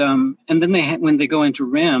had, and then when they go into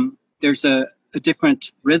REM, there's a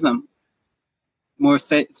different rhythm, more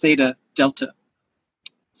theta delta.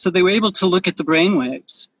 So they were able to look at the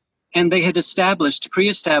brainwaves, and they had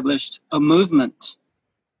pre-established a movement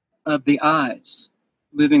of the eyes,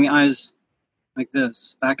 moving the eyes like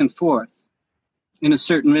this, back and forth, in a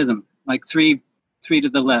certain rhythm, like three to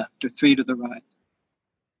the left or 3 to the right.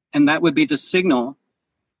 And that would be the signal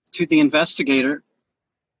to the investigator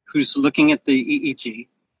who's looking at the EEG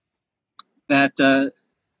that the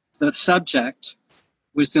subject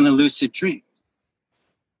was in a lucid dream.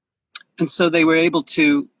 And so they were able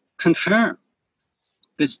to confirm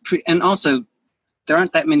this. And also, there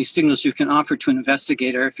aren't that many signals you can offer to an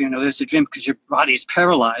investigator if you're in a lucid dream because your body's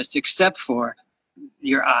paralyzed except for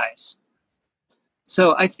your eyes.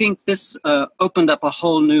 So I think this opened up a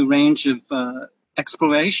whole new range of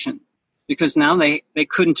exploration, because now they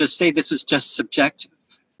couldn't just say this was just subjective,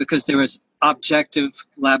 because there was objective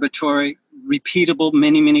laboratory, repeatable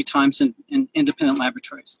many, many times in independent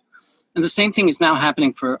laboratories. And the same thing is now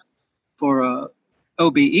happening for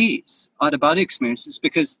OBEs, out-of-body experiences,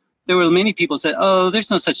 because there were many people said, "Oh,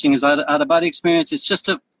 there's no such thing as out-of-body experience. It's just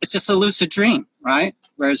a lucid dream," right?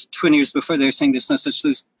 Whereas 20 years before they were saying there's no such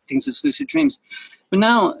things as lucid dreams. But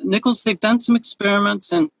now, Nichols, they've done some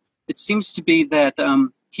experiments, and it seems to be that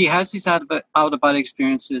he has these out-of-body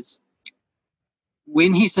experiences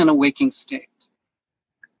when he's in a waking state.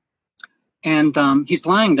 And he's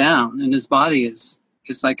lying down, and his body is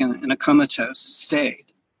like in a comatose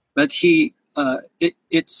state. But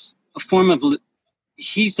it's a form of,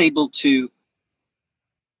 he's able to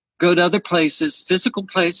go to other places, physical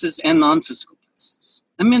places and non-physical places.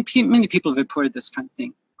 I mean, many people have reported this kind of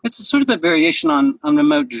thing. It's a sort of a variation on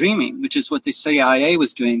remote dreaming, which is what the CIA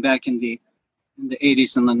was doing back in the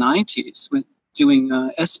 80s and the 90s, with doing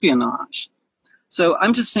espionage. So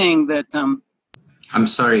I'm just saying that... I'm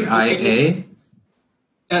sorry, IA?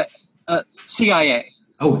 CIA.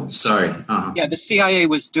 Oh, sorry. Uh-huh. Yeah, the CIA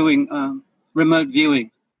was doing remote viewing.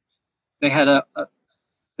 They had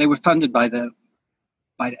they were funded by the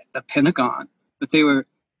Pentagon, but they were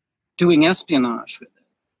doing espionage with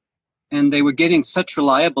it, and they were getting such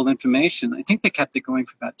reliable information. I think they kept it going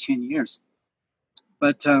for about 10 years.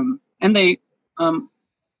 But but I'm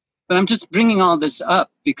just bringing all this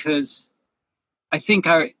up because I think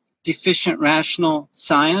our deficient rational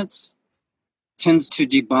science tends to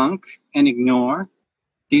debunk and ignore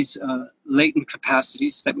these latent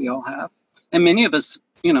capacities that we all have. And many of us,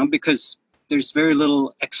 because there's very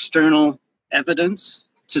little external evidence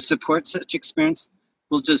to support such experience,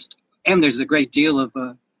 and there's a great deal of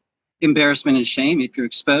embarrassment and shame if you're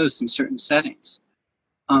exposed in certain settings.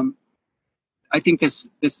 I think this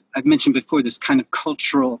I've mentioned before, this kind of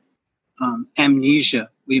cultural amnesia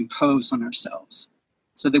we impose on ourselves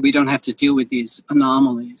so that we don't have to deal with these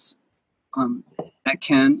anomalies that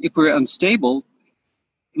can, if we're unstable,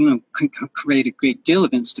 can create a great deal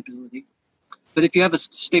of instability. But if you have a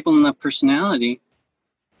stable enough personality,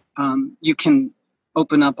 you can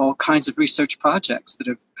open up all kinds of research projects that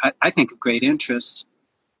are, I think, of great interest.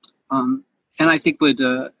 And I think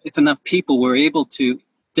if enough people were able to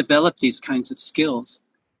develop these kinds of skills,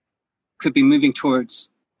 could be moving towards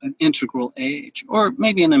an integral age, or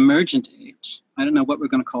maybe an emergent age. I don't know what we're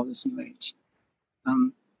going to call this new age.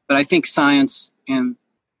 But I think science and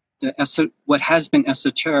what has been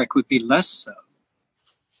esoteric would be less so.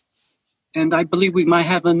 And I believe we might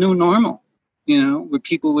have a new normal, where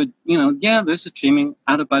people would, there's a dreaming,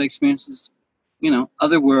 out-of-body experiences,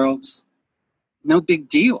 other worlds, no big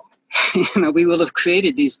deal. We will have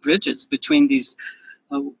created these bridges between these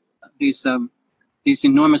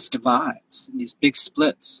enormous divides, these big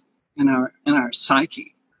splits in our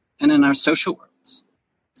psyche and in our social worlds.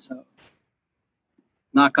 So,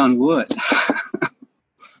 knock on wood.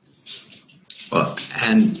 Well,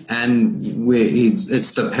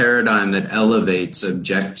 it's the paradigm that elevates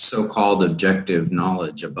so-called objective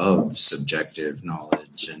knowledge above subjective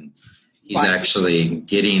knowledge, and he's actually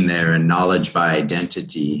getting there in knowledge by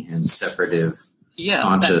identity and separative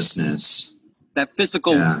consciousness. That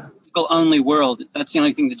physical only world. That's the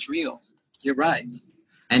only thing that's real. You're right.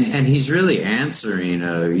 And he's really answering.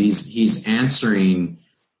 He's answering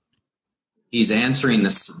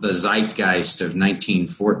the zeitgeist of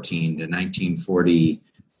 1914 to 1940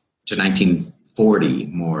 to 1940,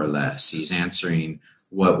 more or less. He's answering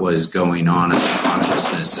what was going on in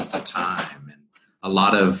consciousness at the time, and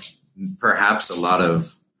perhaps a lot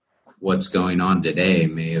of what's going on today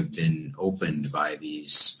may have been opened by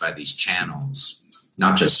these channels,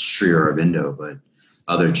 not just Sri Aurobindo, but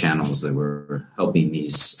other channels that were helping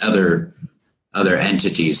these other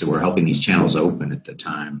entities that were helping these channels open at the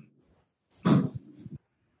time.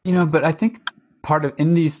 But I think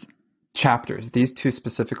in these chapters, these two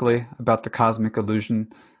specifically about the cosmic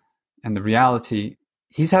illusion and the reality,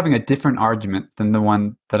 he's having a different argument than the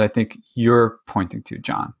one that I think you're pointing to,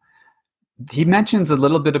 John. He mentions a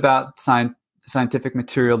little bit about scientific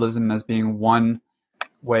materialism as being one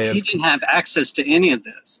way of... He didn't have access to any of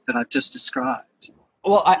this that I've just described.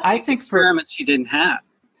 Well, I think experiments he didn't have.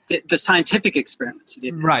 The scientific experiments he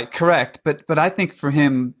didn't have. Right, correct. But I think for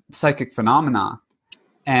him, psychic phenomena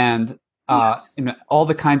and all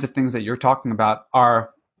the kinds of things that you're talking about are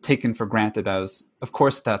taken for granted as, of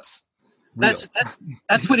course, that's real.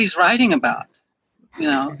 That's what he's writing about.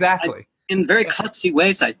 Exactly. In very klutzy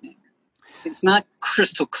ways, I think. It's not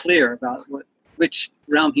crystal clear about which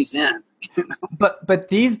realm he's in. But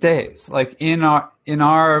these days, like in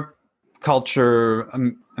our culture,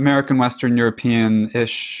 American, Western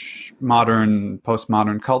European-ish, modern,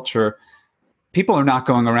 postmodern culture, people are not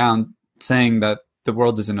going around saying that the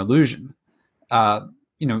world is an illusion.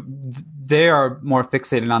 They are more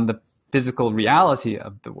fixated on the physical reality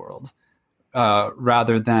of the world.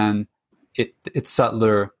 rather than its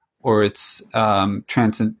subtler or its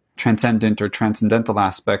transcendent or transcendental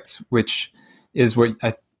aspects, which is what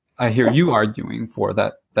I hear you arguing for,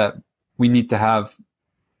 that we need to have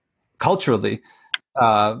culturally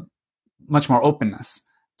much more openness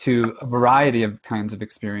to a variety of kinds of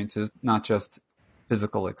experiences, not just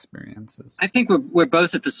physical experiences. I think we're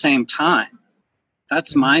both at the same time.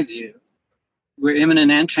 That's my view. We're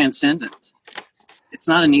immanent and transcendent. It's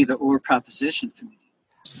not an either or proposition for me.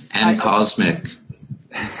 And cosmic.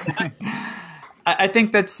 I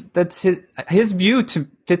think that's his view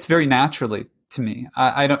fits very naturally to me.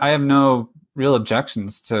 I have no real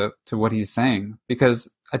objections to what he's saying, because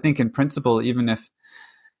I think in principle, even if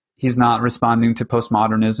he's not responding to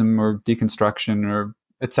postmodernism or deconstruction or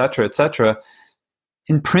et cetera,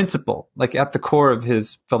 in principle, like at the core of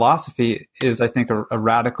his philosophy is, I think, a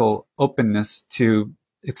radical openness to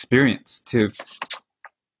experience, to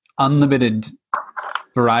unlimited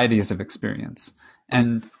varieties of experience,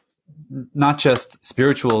 and not just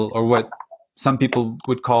spiritual, or what some people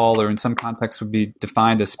would call, or in some contexts would be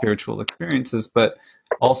defined as spiritual experiences, but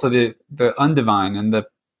also the undivine and the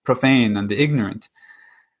profane and the ignorant.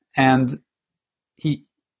 And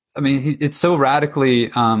it's so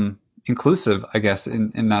radically inclusive, I guess,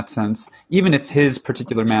 in that sense, even if his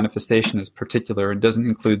particular manifestation is particular and doesn't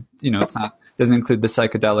include, doesn't include the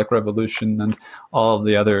psychedelic revolution and all of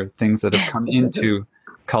the other things that have come into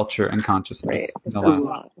culture and consciousness in the last.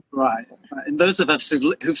 Right. And those of us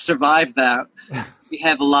who've survived that, we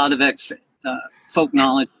have a lot of extra folk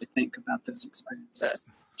knowledge, I think, about those experiences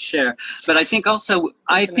to share. But I think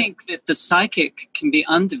that the psychic can be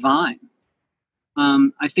undivine.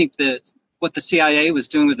 I think that what the CIA was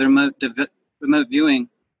doing with the remote viewing,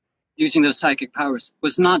 using those psychic powers,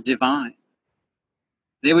 was not divine.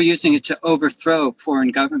 They were using it to overthrow foreign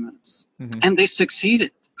governments, and they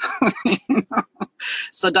succeeded.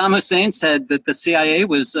 Saddam Hussein said that the CIA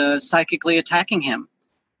was psychically attacking him,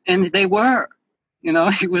 and they were.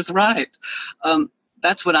 He was right.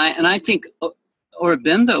 That's what I think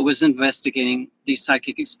Aurobindo was investigating these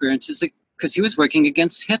psychic experiences because he was working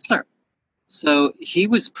against Hitler. So he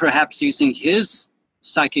was perhaps using his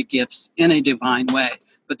psychic gifts in a divine way,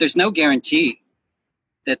 but there's no guarantee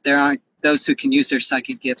that there aren't those who can use their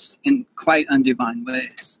psychic gifts in quite undivine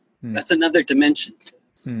ways. That's another dimension.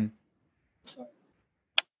 So.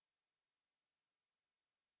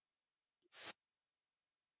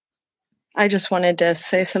 I just wanted to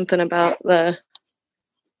say something about can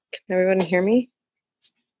everyone hear me?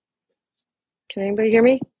 Can anybody hear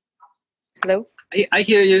me? Hello? I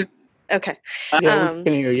hear you. Okay. Yeah, we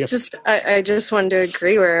can hear you. I just wanted to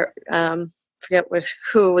agree where, forget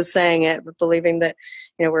who was saying it, but believing that,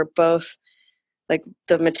 we're both, like,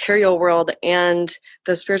 the material world and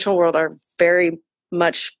the spiritual world are very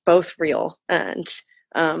much both real and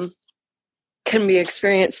can be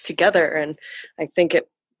experienced together. And I think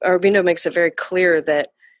Aurobindo makes it very clear that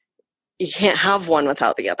you can't have one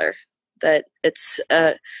without the other, that it's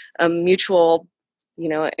a mutual,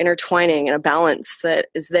 intertwining and a balance that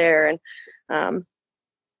is there. And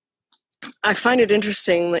I find it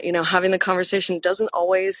interesting that, having the conversation doesn't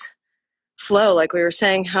always flow. Like we were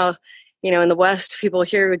saying, how, in the West, people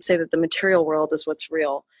here would say that the material world is what's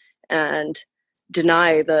real and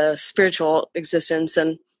deny the spiritual existence.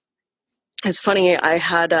 And it's funny, I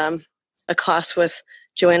had a class with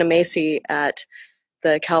Joanna Macy at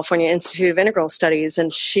the California Institute of Integral Studies,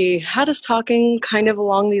 and she had us talking kind of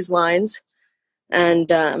along these lines.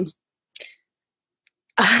 And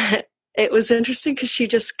it was interesting because she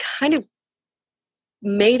just kind of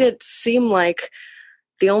made it seem like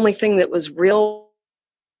the only thing that was real.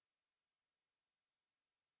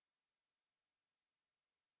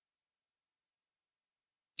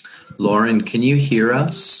 Lauren, can you hear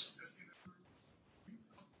us?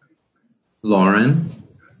 Lauren?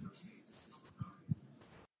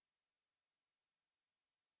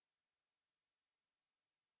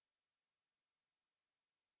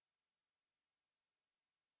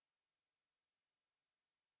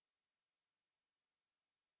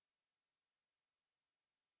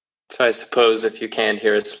 So I suppose if you can't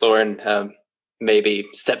hear us, Lauren, maybe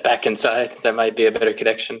step back inside. That might be a better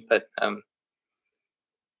connection. But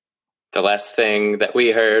the last thing that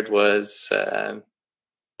we heard was the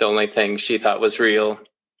only thing she thought was real.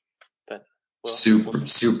 But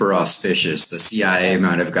super auspicious. The CIA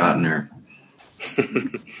might have gotten her.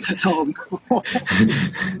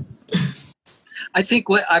 I think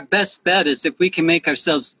what our best bet is if we can make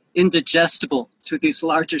ourselves indigestible to these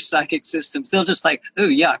larger psychic systems, they'll just like, oh,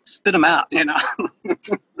 yuck, spit them out,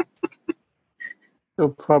 We'll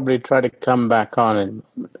probably try to come back on, and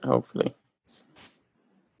hopefully.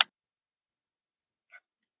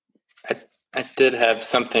 I did have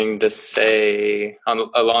something to say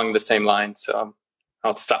along the same line, so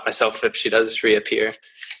I'll stop myself if she does reappear.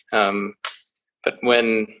 But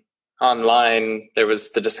when online there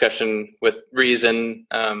was the discussion with reason,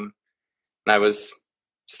 and I was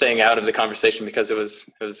staying out of the conversation because it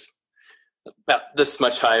was about this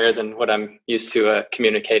much higher than what I'm used to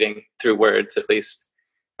communicating through words, at least.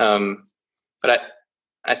 But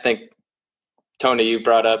I think, Tony, you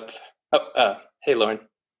brought up. Hey, Lauren.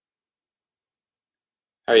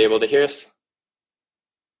 Are you able to hear us?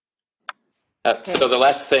 So the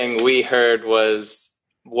last thing we heard was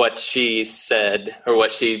what she said, or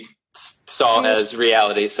what she saw as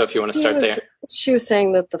reality. So if you want to start there. She was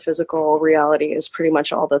saying that the physical reality is pretty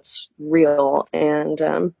much all that's real, and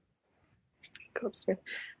go upstairs.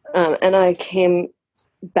 And I came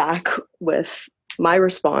back with my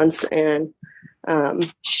response, and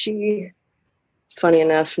she, funny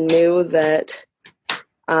enough, knew that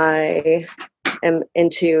I am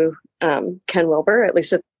into Ken Wilber. At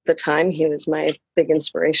least at the time, he was my big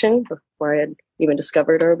inspiration before I had even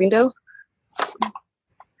discovered Aurobindo.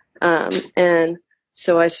 And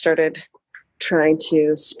so I started trying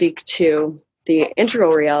to speak to the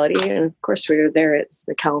integral reality. And of course, we were there at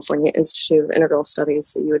the California Institute of Integral Studies,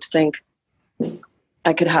 so you would think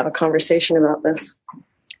I could have a conversation about this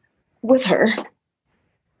with her.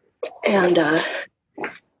 And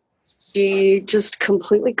she just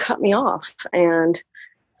completely cut me off and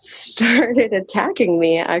started attacking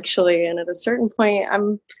me, actually. And at a certain point,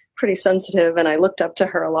 I'm pretty sensitive, and I looked up to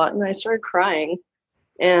her a lot, and I started crying.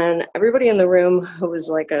 And everybody in the room who was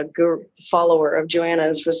like a follower of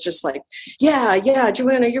Joanna's was just like, yeah,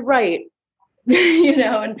 Joanna, you're right.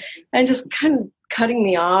 And just kind of cutting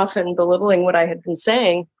me off and belittling what I had been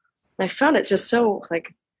saying. And I found it just so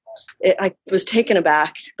I was taken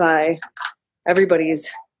aback by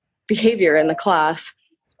everybody's behavior in the class.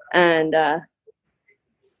 And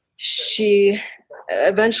she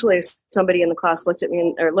eventually, somebody in the class looked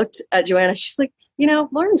at Joanna. She's like,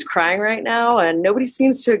 Lauren's crying right now, and nobody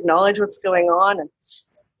seems to acknowledge what's going on. And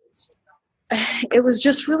it was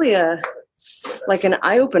just really an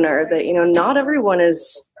eye opener that, not everyone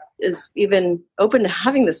is even open to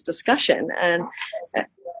having this discussion. And it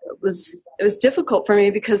was difficult for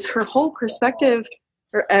me because her whole perspective,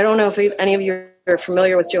 I don't know if any of you are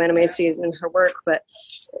familiar with Joanna Macy and her work, but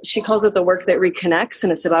she calls it the work that reconnects,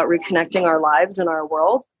 and it's about reconnecting our lives and our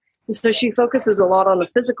world. And so she focuses a lot on the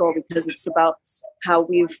physical because it's about how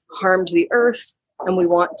we've harmed the earth, and we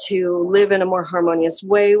want to live in a more harmonious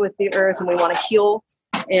way with the earth, and we want to heal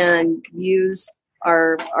and use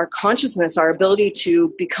our consciousness, our ability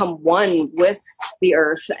to become one with the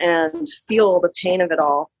earth and feel the pain of it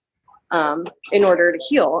all in order to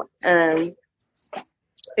heal. And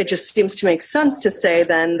it just seems to make sense to say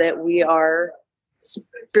then that we are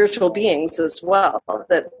spiritual beings as well,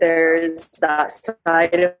 that there is that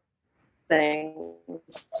side of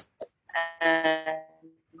things. And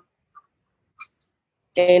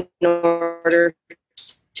in order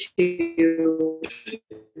to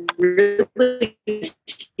really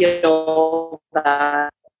heal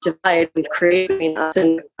that divide we've created between us,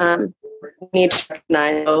 and need to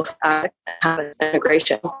recognize both have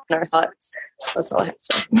integration in our thoughts. That's all I have to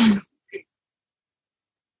say.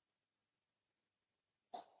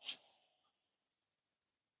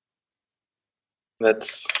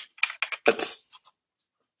 That's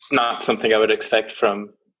not something I would expect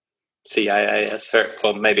from CIIS, or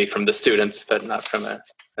well, maybe from the students, but not from a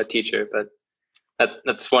teacher. But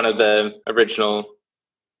that's one of the original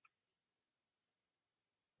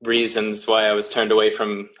reasons why I was turned away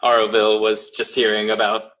from Auroville, was just hearing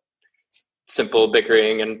about simple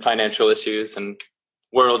bickering and financial issues and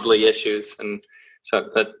worldly issues. And so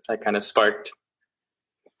that kind of sparked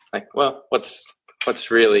well, what's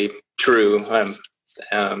really true?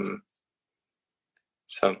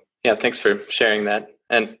 So yeah, thanks for sharing that.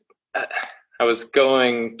 And I was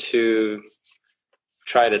going to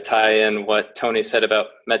try to tie in what Tony said about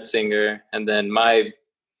Metzinger, and then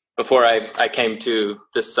before I came to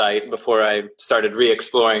this site, before I started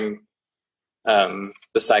re-exploring the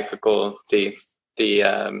cyclical, the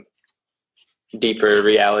deeper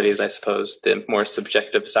realities, I suppose, the more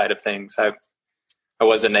subjective side of things. I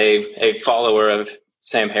wasn't a follower of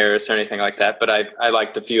Sam Harris or anything like that, but I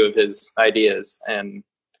liked a few of his ideas, and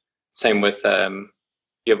same with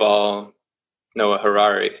Yuval Noah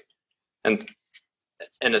Harari. And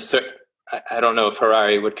in I don't know if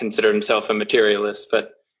Harari would consider himself a materialist,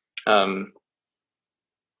 but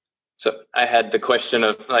so I had the question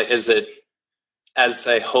of, is it as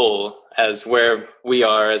a whole, as where we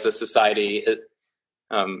are as a society,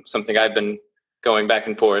 something I've been going back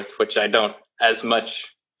and forth, which I don't as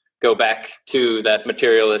much go back to that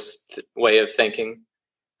materialist way of thinking.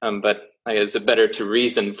 But like, is it better to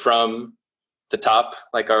reason from the top,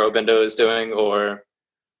 like Aurobindo is doing, or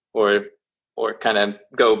kind of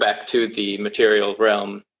go back to the material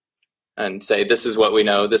realm and say, this is what we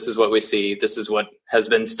know, this is what we see, this is what has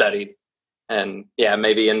been studied. And yeah,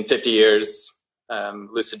 maybe in 50 years,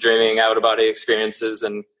 lucid dreaming, out-of-body experiences,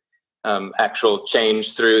 and actual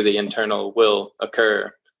change through the internal will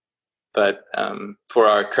occur. But for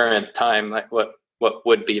our current time, like what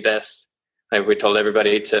would be best? Like we told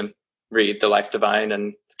everybody to read The Life Divine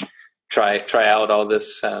and try out all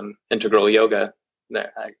this integral yoga.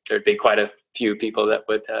 There'd be quite a few people that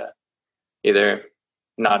would either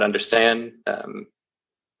not understand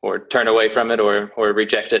or turn away from it, or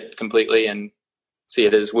reject it completely and see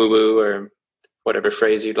it as woo-woo, or whatever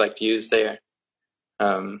phrase you'd like to use there.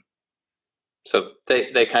 So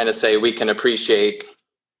they kind of say we can appreciate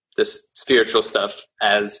this spiritual stuff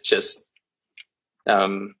as just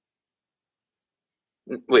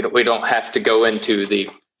we don't have to go into the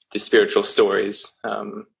spiritual stories,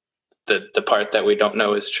 the part that we don't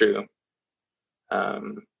know is true.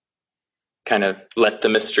 Kind of let the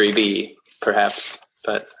mystery be, perhaps.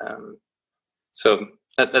 But so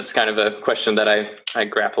that's kind of a question that I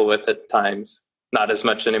grapple with at times. Not as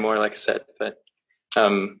much anymore, like I said, but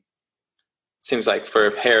seems like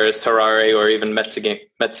for Harris, Harari, or even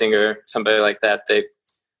Metzinger, somebody like that,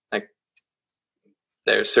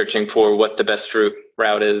 they're searching for what the best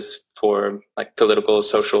route is for like political,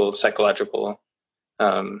 social, psychological.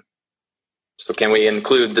 So can we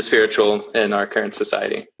include the spiritual in our current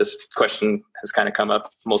society? This question has kind of come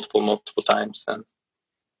up multiple times.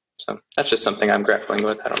 So that's just something I'm grappling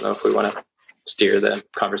with. I don't know if we want to steer the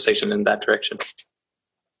conversation in that direction.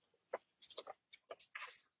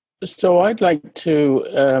 So I'd like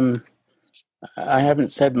to, I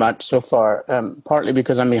haven't said much so far, partly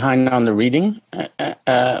because I'm behind on the reading,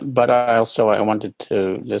 but I wanted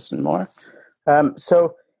to listen more.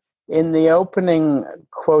 So in the opening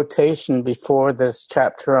quotation before this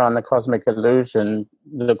chapter on the cosmic illusion,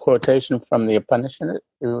 the quotation from the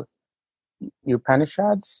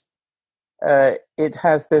Upanishads, it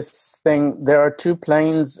has this thing, there are two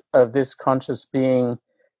planes of this conscious being,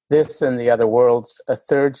 this and the other worlds. A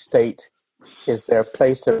third state is their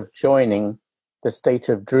place of joining, the state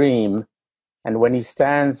of dream. And when he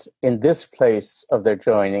stands in this place of their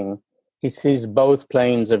joining, he sees both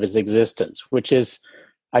planes of his existence, which is,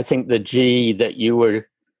 I think, the G that you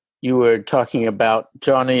were talking about,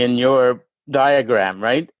 Johnny, in your diagram,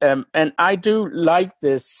 right? And I do like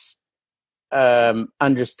this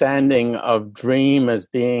understanding of dream as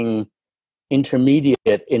being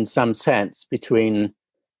intermediate in some sense between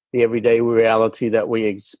the everyday reality that we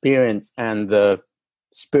experience and the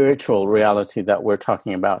spiritual reality that we're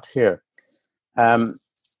talking about here. And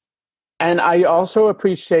I also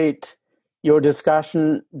appreciate your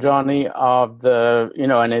discussion, Johnny, of the,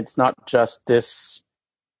 and it's not just this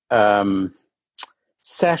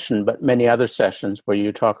session, but many other sessions where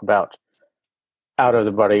you talk about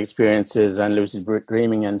out-of-the-body experiences and lucid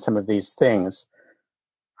dreaming and some of these things.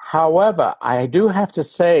 However, I do have to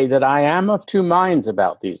say that I am of two minds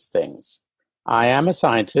about these things. I am a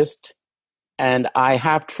scientist, and I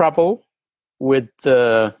have trouble with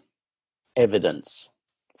the evidence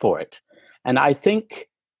for it. And I think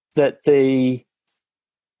that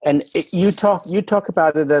you talk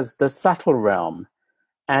about it as the subtle realm.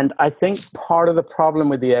 And I think part of the problem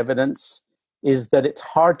with the evidence is that it's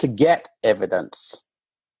hard to get evidence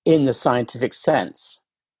in the scientific sense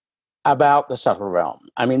about the subtle realm.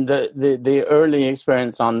 I mean, the early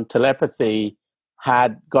experience on telepathy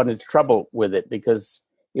had got into trouble with it because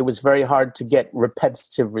it was very hard to get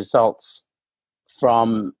repetitive results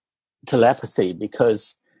from telepathy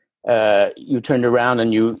because you turned around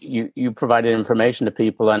and you provided information to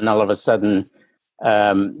people, and all of a sudden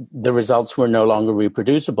the results were no longer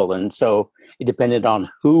reproducible. And so it depended on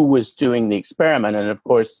who was doing the experiment. And of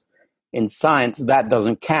course, in science, that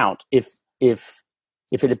doesn't count. If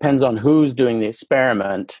it depends on who's doing the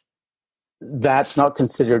experiment, that's not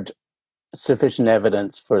considered sufficient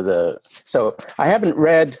evidence for the. So I haven't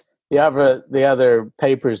read the other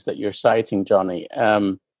papers that you're citing, Johnny.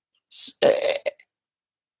 I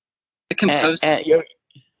can post.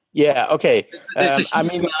 Yeah. Okay. There's a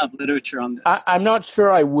huge amount of literature on this. I'm not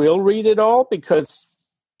sure I will read it all because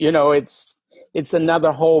it's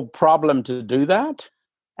another whole problem to do that,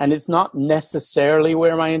 and it's not necessarily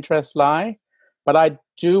where my interests lie. But I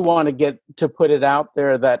do want to put it out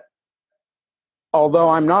there that although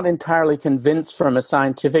I'm not entirely convinced from a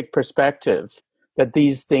scientific perspective that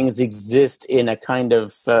these things exist in a kind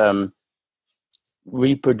of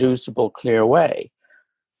reproducible, clear way,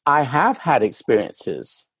 I have had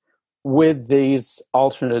experiences with these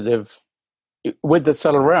alternative, with the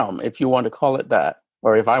cellular realm, if you want to call it that,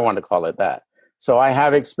 or if I want to call it that. So I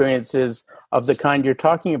have experiences of the kind you're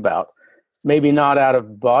talking about. Maybe not out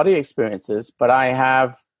of body experiences, but I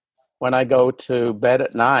have, when I go to bed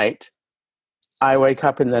at night, I wake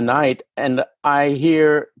up in the night and I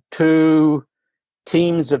hear two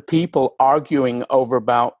teams of people arguing over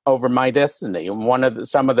my destiny, and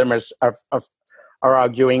some of them are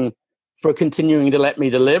arguing for continuing to let me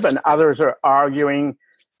to live, and others are arguing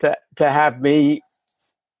to have me,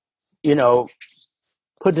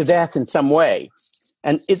 put to death in some way.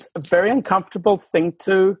 And it's a very uncomfortable thing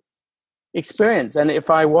to experience. And if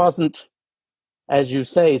I wasn't, as you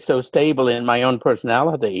say, so stable in my own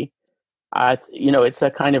personality, it's a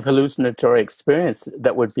kind of hallucinatory experience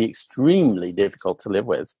that would be extremely difficult to live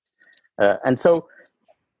with. And so,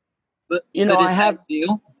 but I have.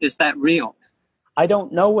 Is that real? I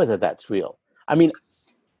don't know whether that's real. I mean,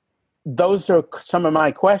 those are some of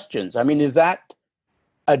my questions. I mean, is that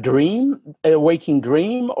a dream, a waking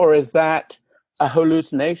dream, or is that a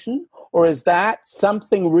hallucination, or is that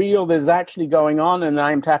something real that is actually going on and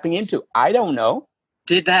I'm tapping into? I don't know.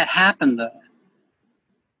 Did that happen, though?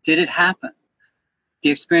 Did it happen? The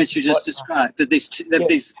experience you just described, that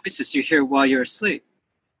these voices you hear while you're asleep.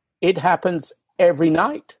 It happens every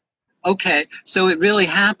night. Okay, so it really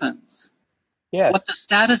happens. Yes. What the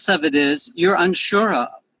status of it is, you're unsure of.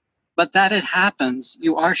 But that it happens,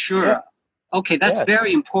 you are sure of. Okay, that's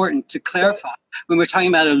very important to clarify when we're talking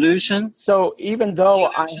about illusion. So even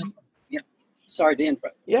though sorry to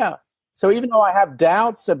interrupt. Yeah. So even though I have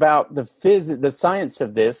doubts about the science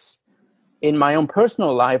of this in my own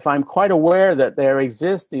personal life, I'm quite aware that there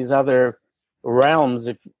exist these other realms,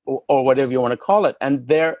 or whatever you want to call it, and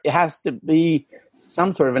there has to be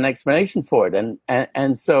some sort of an explanation for it.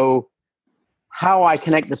 And so how I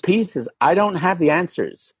connect the pieces, I don't have the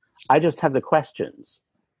answers. I just have the questions.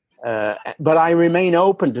 But I remain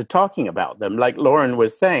open to talking about them. Like Lauren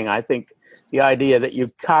was saying, I think the idea that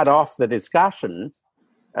you cut off the discussion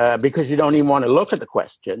because you don't even want to look at the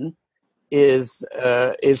question is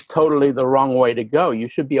totally the wrong way to go. You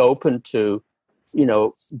should be open to,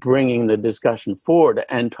 bringing the discussion forward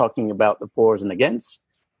and talking about the fors and against,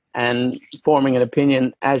 and forming an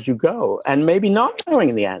opinion as you go. And maybe not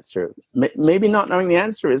knowing the answer. Maybe not knowing the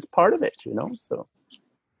answer is part of it, So,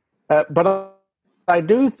 but I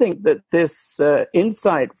do think that this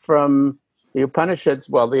insight from the Upanishads,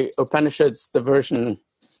 the version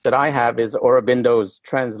that I have is Aurobindo's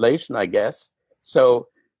translation, I guess. So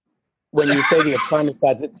when you say the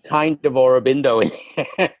Upanishads, it's kind of Aurobindo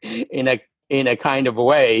in a kind of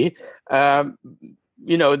way.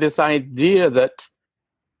 This idea that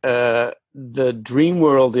the dream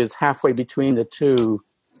world is halfway between the two,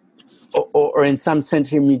 or in some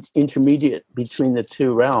sense intermediate between the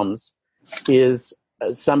two realms, is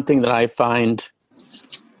something that I find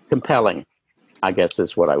compelling, I guess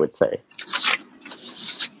is what I would say.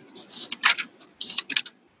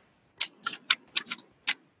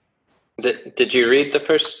 Did you read the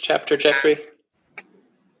first chapter, Geoffrey?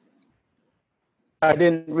 I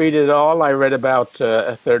didn't read it all. I read about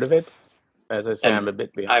a third of it. As I say, I'm a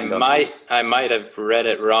bit behind. I might have read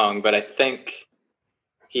it wrong, but I think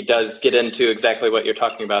he does get into exactly what you're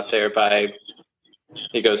talking about there.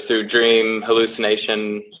 He goes through dream,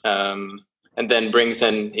 hallucination, and then brings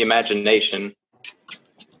in imagination.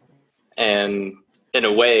 And in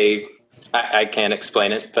a way, I can't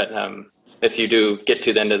explain it, but if you do get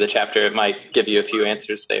to the end of the chapter, it might give you a few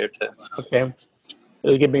answers there too. Okay.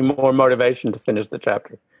 It'll give me more motivation to finish the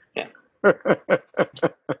chapter. Yeah.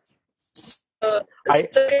 I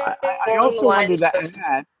also wanted to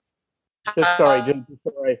add, just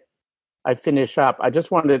before I finish up, I just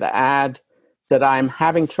wanted to add that I'm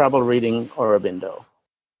having trouble reading Aurobindo.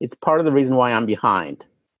 It's part of the reason why I'm behind.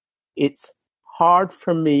 It's hard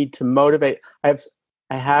for me to motivate. I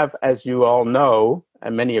have, as you all know,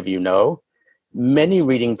 and many of you know, many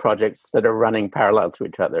reading projects that are running parallel to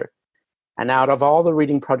each other. And out of all the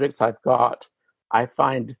reading projects I've got, I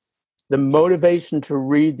find the motivation to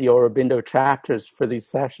read the Aurobindo chapters for these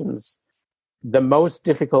sessions the most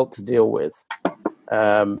difficult to deal with.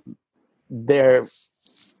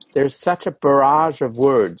 There's such a barrage of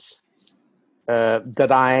words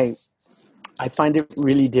that I find it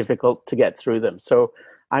really difficult to get through them. So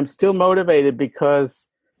I'm still motivated because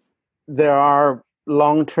there are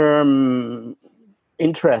long-term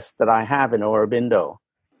interests that I have in Aurobindo,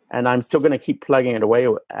 and I'm still going to keep plugging it away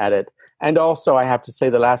at it. And also, I have to say,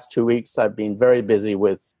 the last 2 weeks I've been very busy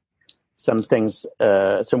with some things,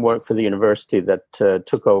 some work for the university that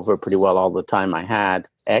took over pretty well all the time I had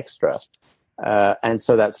extra. And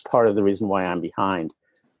so that's part of the reason why I'm behind.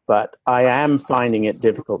 But I am finding it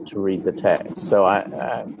difficult to read the text. So and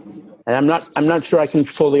I'm not sure I can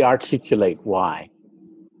fully articulate why.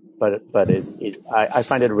 But I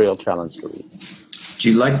find it a real challenge to read.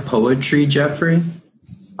 Do you like poetry, Geoffrey?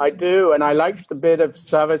 I do, and I liked the bit of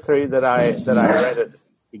Savitri that I read at the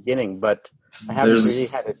beginning, but I haven't really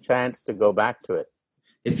had a chance to go back to it.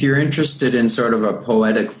 If you're interested in sort of a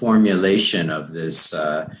poetic formulation of this,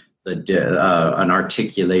 an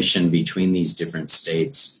articulation between these different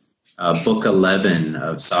states, Book 11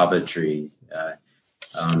 of Savitri,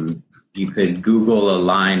 you could Google a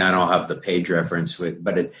line. I don't have the page reference with,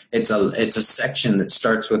 but it's a section that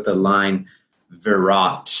starts with the line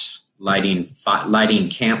Virat, lighting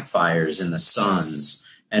campfires in the suns.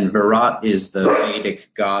 And Virat is the Vedic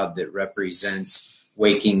god that represents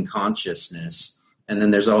waking consciousness. And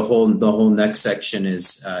then there's the whole next section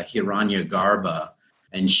is Hiranyagarbha,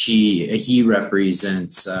 and he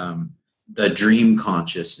represents the dream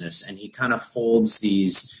consciousness, and he kind of folds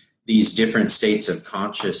these different states of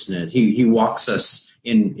consciousness. He walks us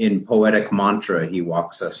in poetic mantra. He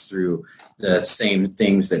walks us through the same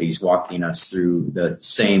things that he's walking us through, the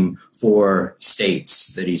same 4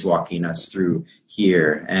 states that he's walking us through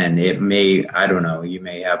here. And it may, I don't know, you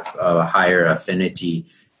may have a higher affinity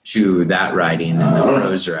to that writing than the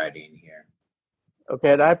prose writing here.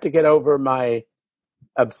 Okay, and I have to get over my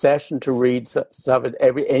obsession to read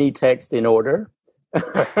any text in order.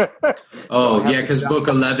 Oh yeah, because book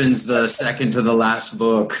 11's the second to the last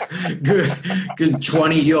book. Good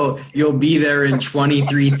 20. You'll be there in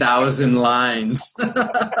 23,000 lines. So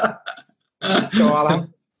I'll have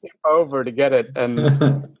to skip over to get it, and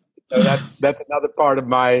so that's another part of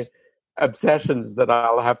my obsessions that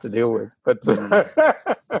I'll have to deal with. But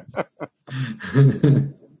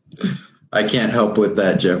I can't help with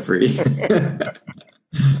that, Geoffrey.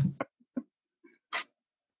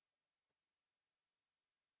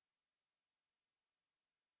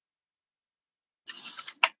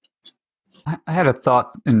 I had a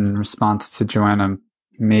thought in response to Joanna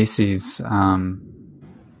Macy's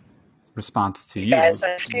response to you. Guys,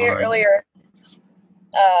 I said earlier,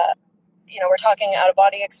 we're talking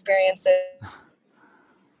out-of-body experiences.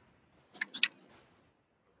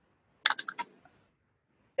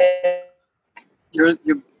 You're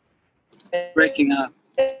breaking up.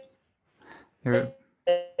 You're,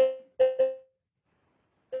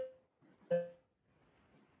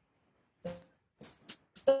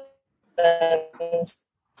 And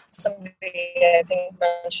somebody, I think,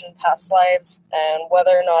 mentioned past lives and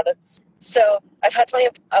whether or not it's... So I've had plenty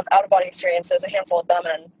of out-of-body experiences, a handful of them,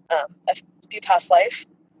 and a few past life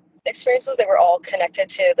experiences. They were all connected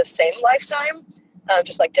to the same lifetime,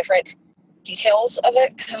 just like different details of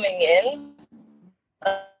it coming in.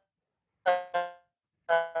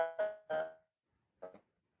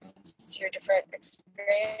 Your different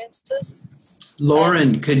experiences.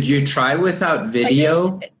 Lauren, could you try without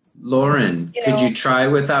video? Lauren, could you try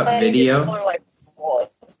without video? People are like,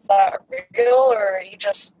 well, is that real, or are you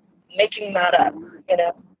just making that up,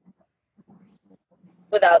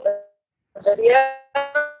 without the video?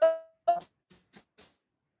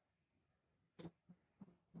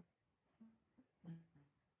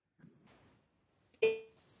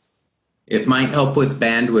 It might help with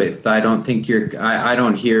bandwidth. I don't think I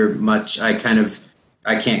don't hear much. I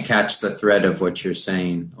can't catch the thread of what you're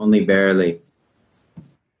saying, only barely.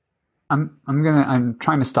 I'm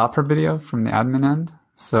trying to stop her video from the admin end,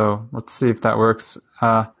 so let's see if that works.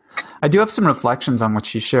 I do have some reflections on what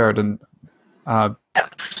she shared, and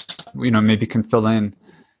maybe can fill in.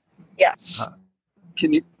 Yeah.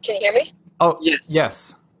 Can you hear me? Oh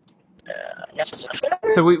yes.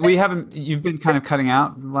 So we haven't. You've been kind of cutting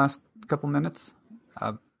out in the last couple minutes.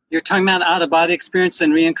 You're talking about out-of-body experience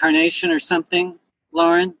and reincarnation or something,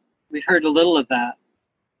 Lauren? We heard a little of that.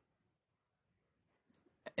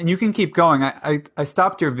 And you can keep going. I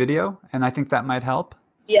stopped your video, and I think that might help.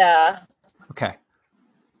 Yeah. Okay.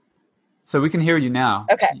 So we can hear you now.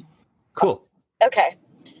 Okay. Cool. Okay.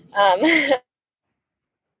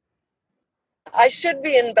 I should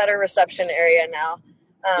be in better reception area now.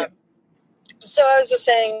 So I was just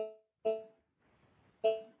saying,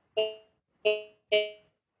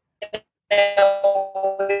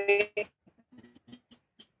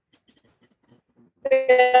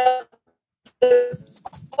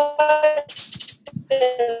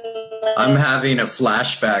 I'm having a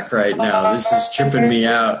flashback right now. This is tripping me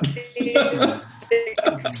out.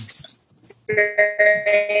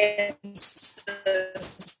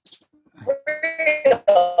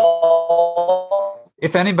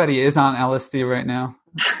 If anybody is on LSD right now,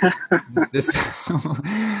 this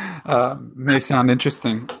may sound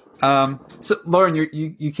interesting. So Lauren,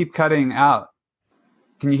 you keep cutting out.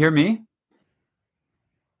 Can you hear me?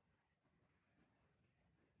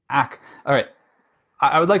 All right.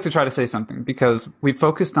 I would like to try to say something because we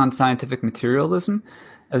focused on scientific materialism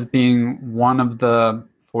as being one of the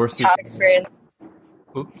forces. Experience.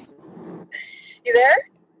 Oops. You there?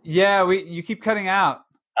 Yeah, you keep cutting out.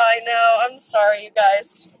 I know. I'm sorry, you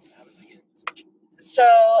guys. So,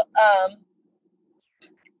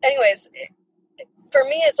 anyways, for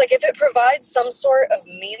me, it's like if it provides some sort of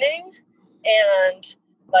meaning and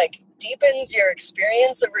like deepens your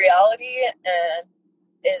experience of reality and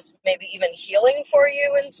is maybe even healing for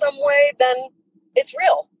you in some way, then it's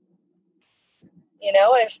real. You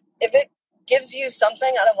know, if it gives you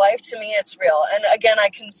something out of life, to me, it's real. And again, I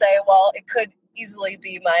can say, well, it could easily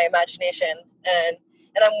be my imagination, and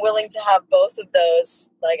I'm willing to have both of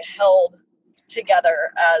those like held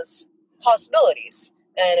together as possibilities.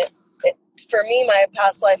 And for me, my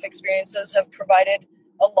past life experiences have provided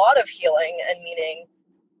a lot of healing and meaning.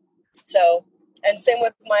 So, and same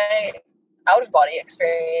with my out-of-body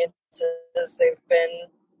experiences. They've been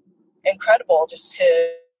incredible just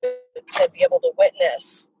to be able to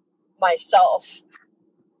witness myself,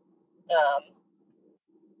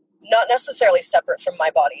 not necessarily separate from my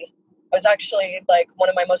body. I was actually like, one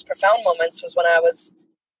of my most profound moments was when I was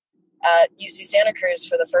at UC Santa Cruz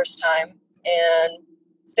for the first time and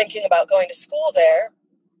thinking about going to school there.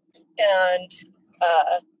 And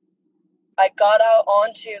I got out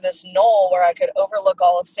onto this knoll where I could overlook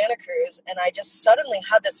all of Santa Cruz, and I just suddenly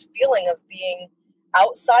had this feeling of being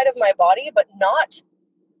outside of my body, but not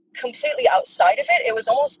completely outside of it. It was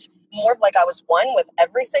almost more like I was one with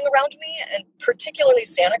everything around me, and particularly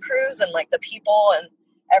Santa Cruz and like the people and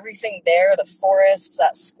everything there, the forest,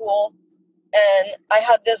 that school. And I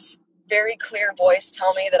had this very clear voice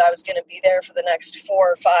tell me that I was going to be there for the next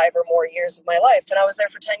 4 or 5 or more years of my life. And I was there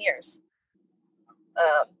for 10 years.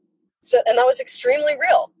 And that was extremely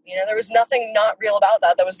real. You know, there was nothing not real about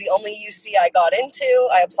that. That was the only UC I got into.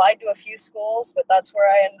 I applied to a few schools, but that's where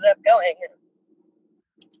I ended up going.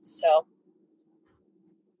 So.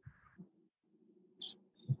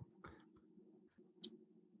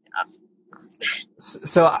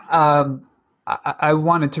 So I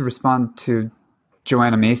wanted to respond to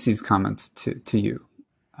Joanna Macy's comments to you,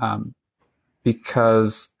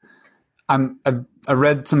 because I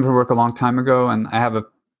read some of her work a long time ago, and I have a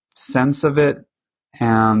sense of it,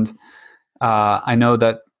 and I know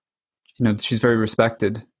that she's very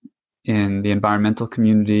respected in the environmental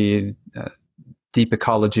community, deep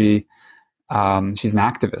ecology. She's an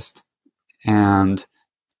activist, and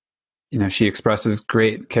she expresses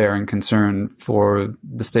great care and concern for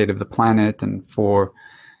the state of the planet and for,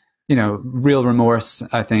 real remorse,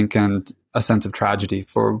 I think, and a sense of tragedy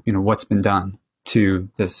for, what's been done to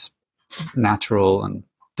this natural and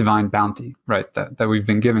divine bounty, right, that we've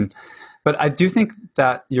been given. But I do think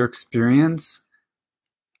that your experience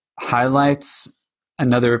highlights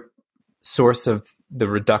another source of the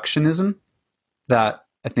reductionism that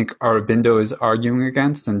I think Aurobindo is arguing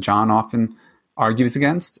against, and John often argues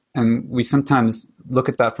against. And we sometimes look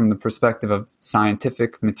at that from the perspective of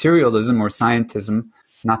scientific materialism or scientism,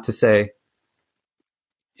 not to say,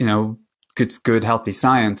 good, healthy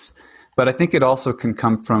science. But I think it also can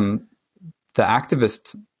come from the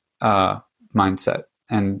activist mindset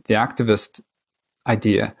and the activist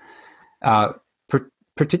idea,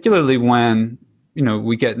 particularly when,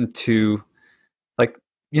 we get into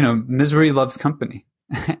misery loves company.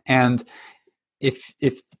 And if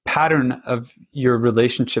the pattern of your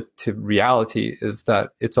relationship to reality is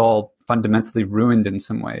that it's all fundamentally ruined in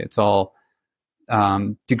some way, it's all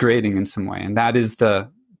degrading in some way, and that is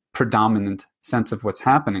the predominant sense of what's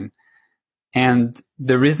happening, and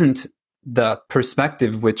there isn't the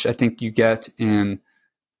perspective which I think you get in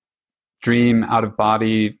dream,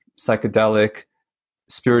 out-of-body, psychedelic,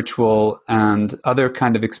 spiritual, and other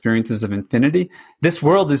kind of experiences of infinity. This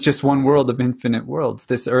world is just one world of infinite worlds.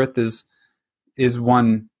 This earth is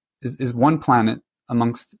one planet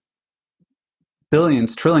amongst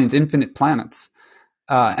billions, trillions, infinite planets.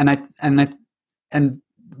 And I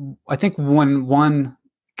think when one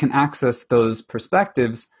can access those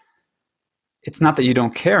perspectives, it's not that you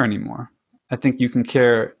don't care anymore. I think you can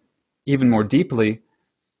care even more deeply,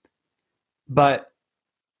 but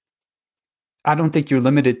I don't think you're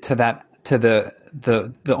limited to that, to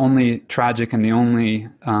the only tragic and the only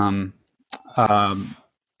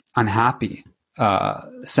unhappy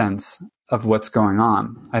sense of what's going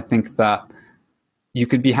on. I think that you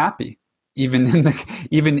could be happy even in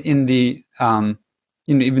the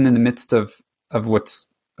midst of what's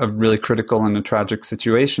a really critical and a tragic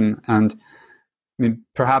situation. And I mean,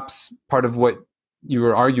 perhaps part of what you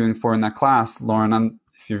were arguing for in that class, Lauren,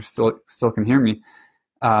 if you still can hear me,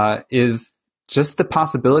 is just the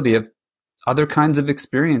possibility of other kinds of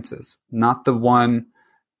experiences, not the one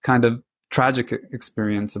kind of tragic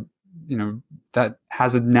experience, that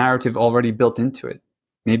has a narrative already built into it.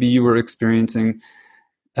 Maybe you were experiencing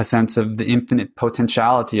a sense of the infinite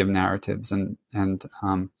potentiality of narratives and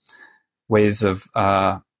ways of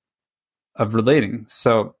relating.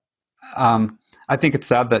 So I think it's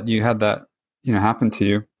sad that you had that happen to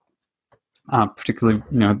you, particularly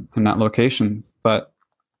in that location. But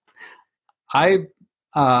I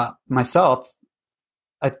myself,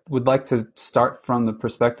 I would like to start from the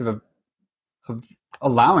perspective of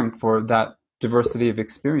allowing for that diversity of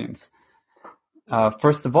experience.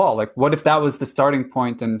 First of all, like, what if that was the starting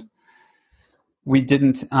point and we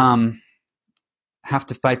didn't have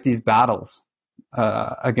to fight these battles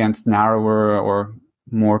against narrower or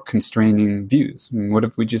more constraining views? I mean, what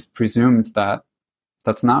if we just presumed that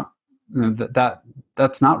that's not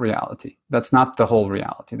that's not reality? That's not the whole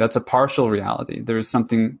reality. That's a partial reality. There is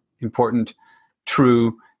something important,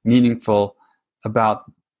 true, meaningful about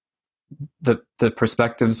the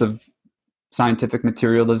perspectives of scientific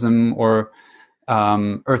materialism or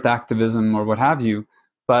earth activism or what have you.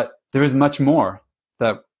 But there is much more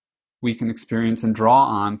that we can experience and draw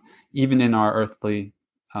on, even in our earthly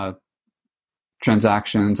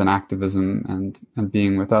transactions and activism and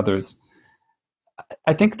being with others.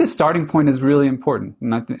 I think the starting point is really important.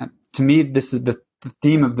 And to me, this is the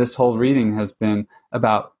theme of this whole reading has been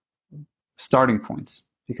about starting points,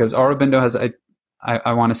 because Aurobindo has,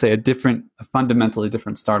 I want to say, a fundamentally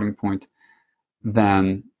different starting point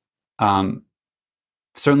than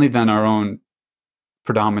certainly than our own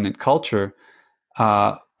predominant culture,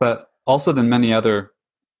 but also than many other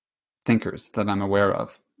thinkers that I'm aware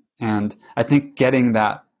of. And I think getting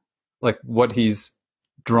that, like what he's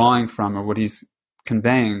drawing from or what he's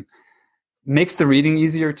conveying, makes the reading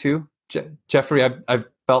easier too. Geoffrey, I've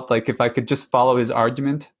felt like if I could just follow his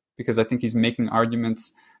argument, because I think he's making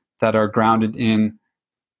arguments that are grounded in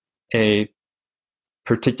a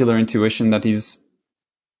particular intuition that he's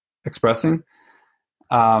expressing,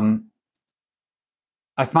 I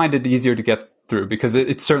find it easier to get through, because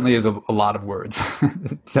it certainly is a lot of words.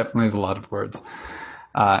 It definitely is a lot of words.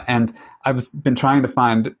 And I've been trying to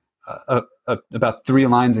find about 3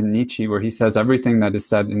 lines in Nietzsche where he says everything that is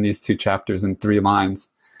said in these 2 chapters in 3 lines.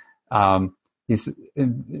 I'm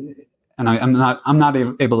not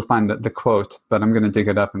able to find the quote, but I'm going to dig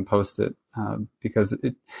it up and post it, because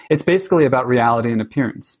it's basically about reality and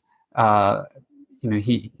appearance. The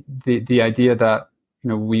idea that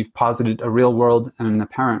we've posited a real world and an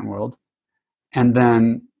apparent world, and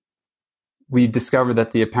then we discover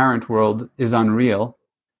that the apparent world is unreal,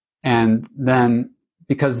 and then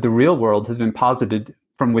because the real world has been posited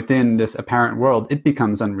from within this apparent world, it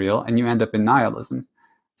becomes unreal, and you end up in nihilism.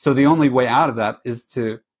 So the only way out of that is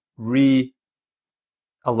to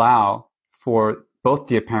allow for both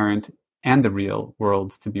the apparent and the real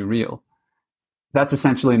worlds to be real. That's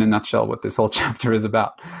essentially, in a nutshell, what this whole chapter is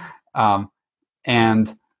about.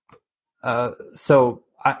 So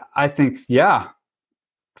I think, yeah,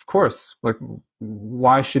 of course, like,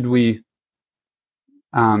 why should we,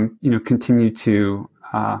 continue to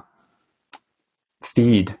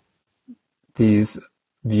feed these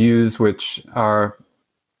views which are,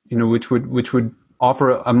 which would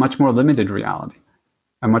offer a much more limited reality,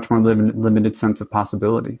 a much more limited sense of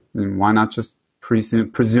possibility? I mean, why not just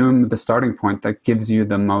presume the starting point that gives you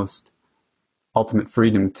the most ultimate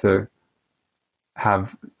freedom to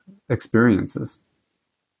have experiences?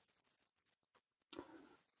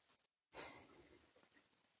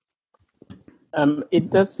 It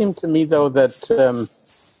does seem to me, though, that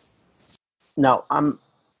now I'm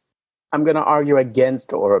going to argue against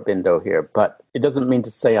Aurobindo here, but it doesn't mean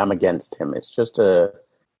to say I'm against him. It's just a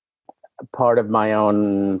part of my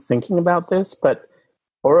own thinking about this. But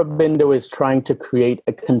Aurobindo is trying to create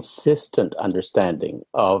a consistent understanding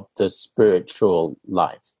of the spiritual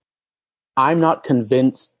life. I'm not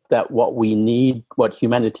convinced that what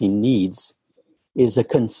humanity needs, is a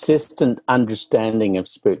consistent understanding of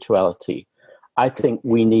spirituality. I think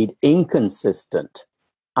we need inconsistent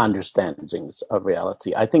understandings of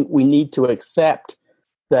reality. I think we need to accept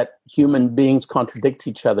that human beings contradict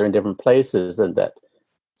each other in different places, and that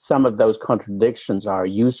some of those contradictions are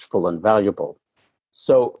useful and valuable.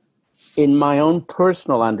 So in my own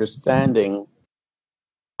personal understanding,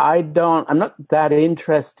 I'm not that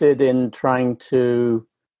interested in trying to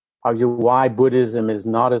argue why Buddhism is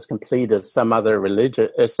not as complete as some other religion,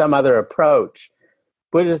 as some other approach.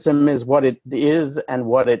 Buddhism is what it is and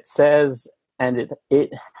what it says, and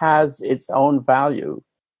it has its own value.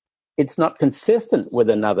 it's not consistent with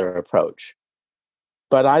another approach.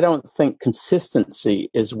 But I don't think consistency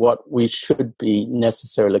is what we should be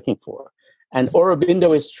necessarily looking for. And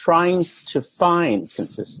Aurobindo is trying to find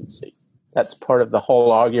consistency. That's part of the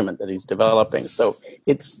whole argument that he's developing. So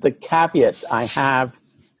it's the caveat I have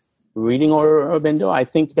reading Aurobindo. I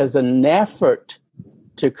think as an effort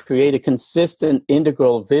to create a consistent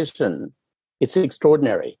integral vision, it's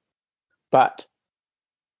extraordinary. But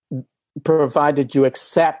provided you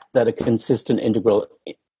accept that a consistent integral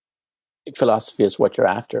philosophy is what you're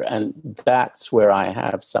after, and that's where I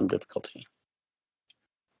have some difficulty.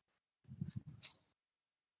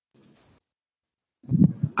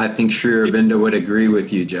 I think Sri Aurobindo would agree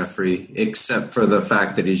with you, Geoffrey, except for the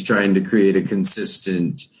fact that he's trying to create a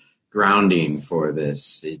consistent grounding for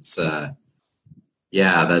this. It's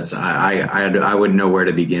that's I wouldn't know where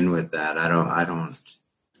to begin with that. I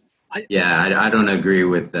don't agree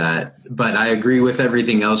with that, but I agree with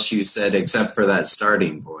everything else you said except for that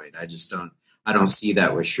starting point. I don't see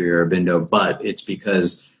that with Sri Aurobindo, but it's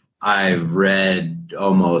because I've read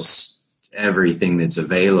almost everything that's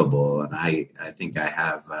available, and I think I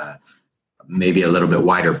have maybe a little bit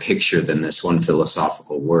wider picture than this one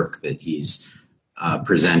philosophical work that he's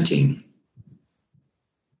presenting.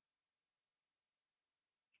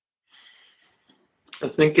 I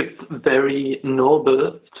think it's very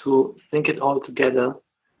noble to think it all together,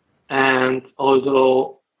 and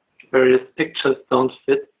although various pictures don't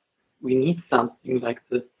fit, we need something like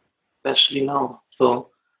this, especially now. So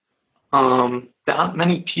there aren't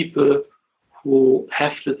many people who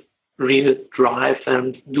have this real drive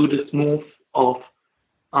and do this move of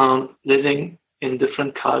living in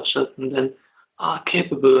different cultures and then are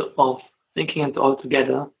capable of thinking it all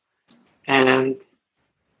together. And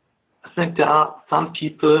I think there are some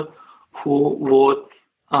people who would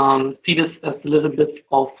see this as a little bit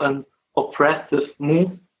of an oppressive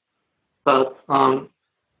move, but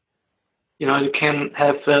you can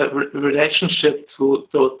have a relationship to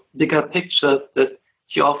those bigger pictures that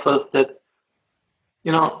he offers, that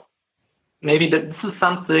maybe that this is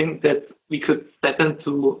something that we could step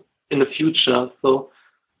into in the future. So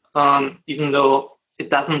even though it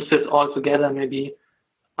doesn't fit all together, maybe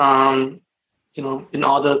in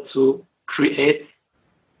order to create,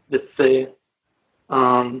 let's say,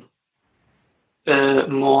 a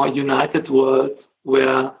more united world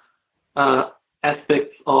where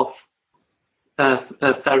aspects of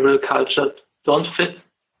several cultures don't fit,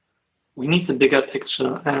 we need a bigger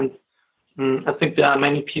picture. And I think there are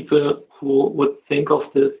many people who would think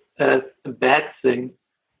of this as a bad thing.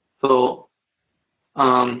 So,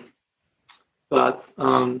 but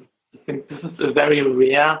I think this is a very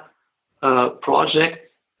rare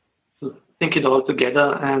project to think it all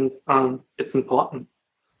together, and it's important.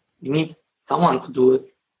 You need someone to do it.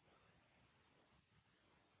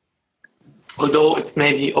 Although it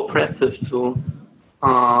may be oppressive to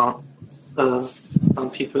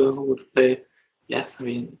some people who would say, yes, I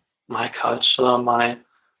mean, my culture,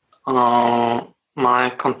 my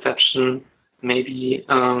conception maybe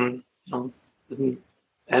isn't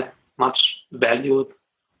as much valued.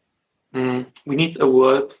 We need a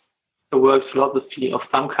world philosophy of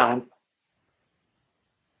some kind.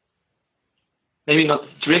 Maybe not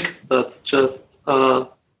strict, but just as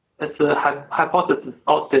a hypothesis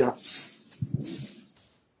out there.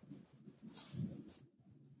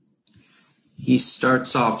 He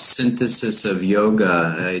starts off Synthesis of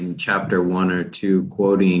Yoga in chapter 1 or 2,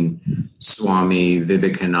 quoting Swami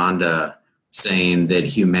Vivekananda, saying that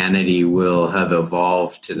humanity will have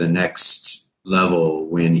evolved to the next level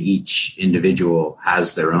when each individual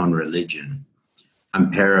has their own religion.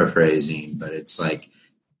 I'm paraphrasing, but it's like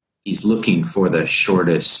he's looking for the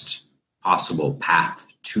shortest possible path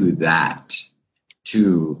to that,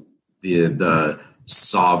 to the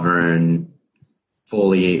sovereign,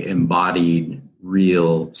 fully embodied,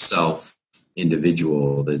 real self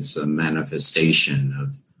individual that's a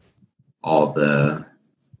manifestation of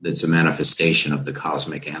that's a manifestation of the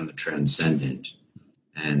cosmic and the transcendent.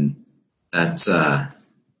 And that's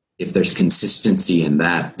if there's consistency in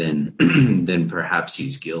that, then then perhaps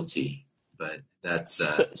he's guilty. But that's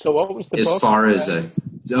so what was the as book? Far as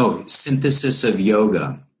Synthesis of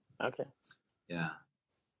Yoga. Okay. Yeah.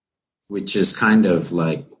 Which is kind of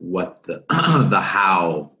like what the the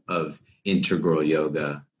how of integral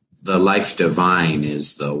yoga. The life divine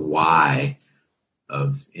is the why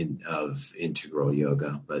of integral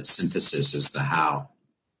yoga, but synthesis is the how.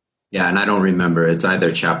 Yeah, and I don't remember. It's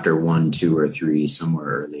either chapter 1, 2, or 3, somewhere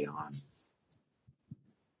early on.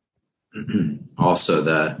 Also,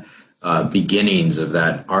 the beginnings of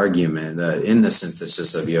that argument in the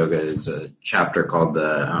Synthesis of Yoga is a chapter called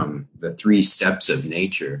the 3 Steps of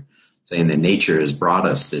Nature. saying that nature has brought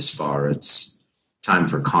us this far. It's time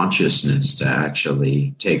for consciousness to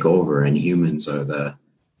actually take over, and humans are the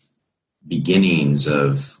beginnings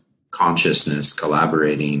of consciousness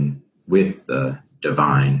collaborating with the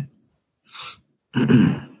divine.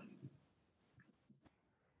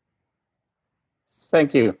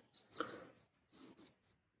 Thank you.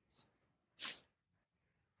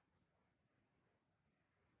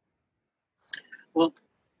 Well,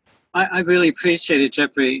 I really appreciated,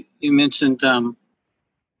 Geoffrey, you mentioned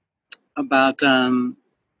about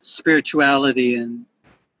spirituality and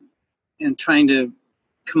trying to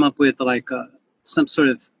come up with like some sort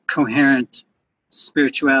of coherent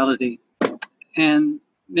spirituality. And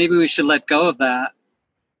maybe we should let go of that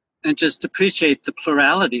and just appreciate the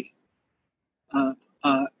plurality of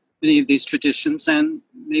many of these traditions. And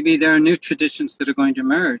maybe there are new traditions that are going to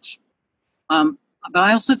emerge. But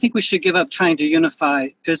I also think we should give up trying to unify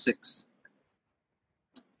physics.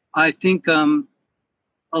 I think a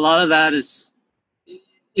lot of that is,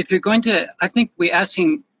 if you're going to, I think we're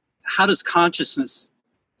asking, how does consciousness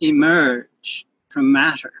emerge from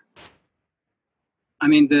matter? I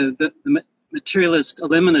mean, the materialist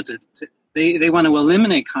eliminative, they want to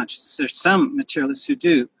eliminate consciousness. There's some materialists who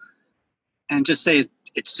do, and just say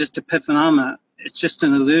it's just a epiphenomena, it's just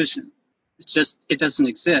an illusion, it doesn't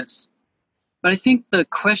exist. But I think the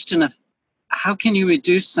question of how can you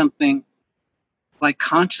reduce something like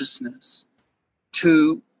consciousness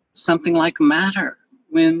to something like matter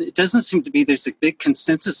when it doesn't seem to be there's a big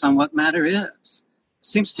consensus on what matter is. It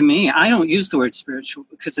seems to me, I don't use the word spiritual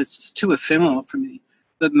because it's too ephemeral for me,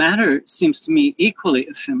 but matter seems to me equally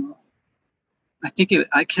ephemeral. I think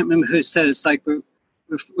I can't remember who said it's like we're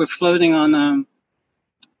floating on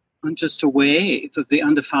just a wave of the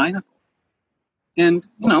undefinable. And,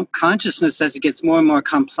 you know, consciousness, as it gets more and more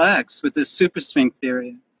complex with this superstring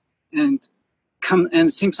theory, and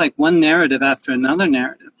it seems like one narrative after another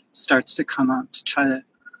narrative starts to come up to try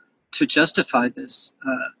to justify this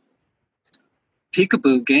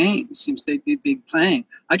peekaboo game seems they'd be playing.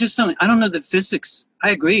 I don't know that physics, I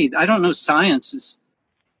agree, I don't know science is,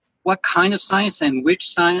 what kind of science and which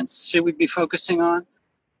science should we be focusing on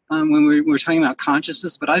when we're talking about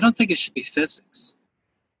consciousness, but I don't think it should be physics.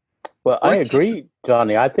 Well, I agree,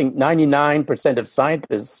 Johnny. I think 99% of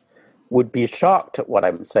scientists would be shocked at what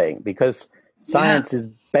I'm saying, because science is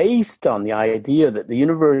based on the idea that the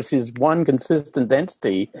universe is one consistent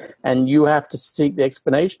entity and you have to seek the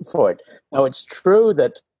explanation for it. Now, it's true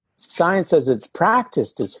that science as it's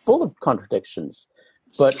practiced is full of contradictions,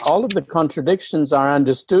 but all of the contradictions are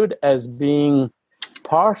understood as being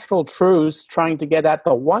partial truths trying to get at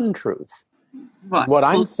the one truth. Right. What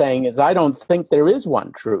I'm saying is I don't think there is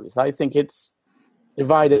one truth. I think it's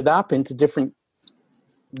divided up into different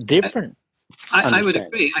I would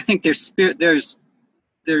agree. I think there's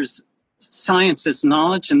science as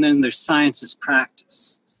knowledge, and then there's science as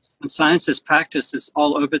practice. And science as practice is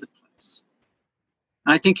all over the place.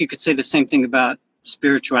 And I think you could say the same thing about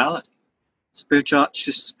spirituality.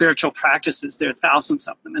 Spiritual practices, there are thousands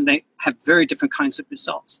of them, and they have very different kinds of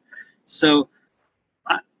results. So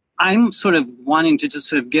I'm sort of wanting to just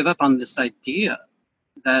sort of give up on this idea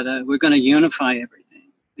that we're going to unify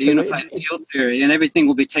everything, the unified ideal theory, and everything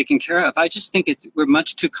will be taken care of. I just think we're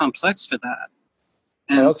much too complex for that.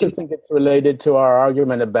 And I also think it's related to our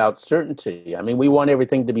argument about certainty. I mean, we want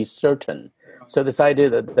everything to be certain. So this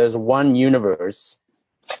idea that there's one universe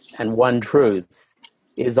and one truth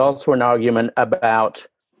is also an argument about,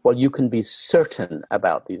 well, you can be certain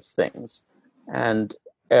about these things. And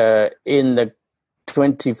in the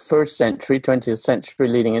 20th century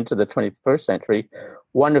leading into the 21st century,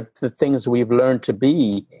 one of the things we've learned to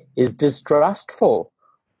be is distrustful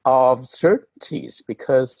of certainties,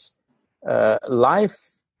 because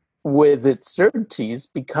life with its certainties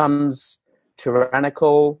becomes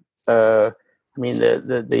tyrannical. I mean,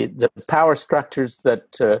 the power structures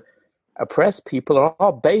that oppress people are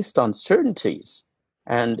all based on certainties,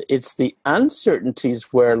 and it's the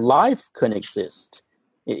uncertainties where life can exist.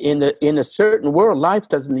 In a certain world, life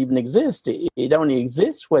doesn't even exist. It only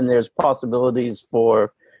exists when there's possibilities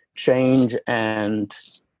for change and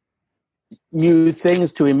new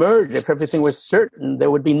things to emerge. If everything was certain,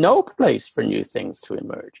 there would be no place for new things to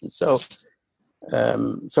emerge. And so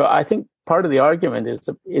I think part of the argument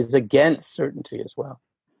is against certainty as well.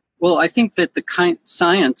 Well, I think that the kind of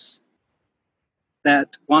science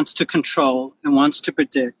that wants to control and wants to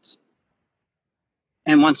predict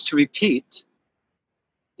and wants to repeat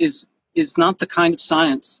is not the kind of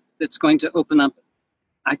science that's going to open up,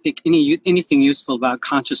 I think, anything useful about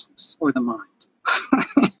consciousness or the mind.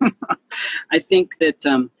 I think that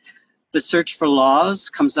the search for laws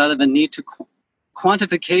comes out of a need to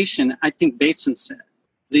quantification, I think Bateson said,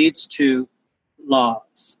 leads to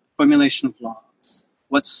laws, formulation of laws.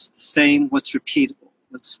 What's the same, what's repeatable,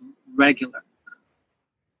 what's regular.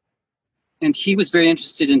 And he was very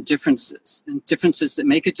interested in differences, and differences that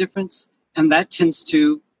make a difference. And that tends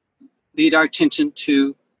to lead our attention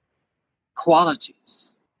to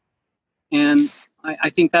qualities. And I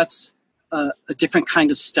think that's a different kind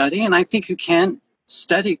of study. And I think you can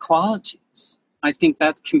study qualities. I think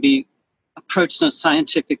that can be approached in a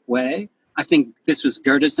scientific way. I think this was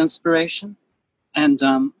Goethe's inspiration. And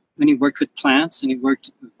when he worked with plants and he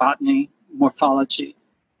worked with botany, morphology,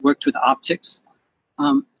 worked with optics,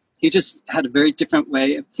 he just had a very different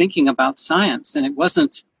way of thinking about science. And it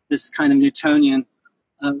wasn't this kind of Newtonian,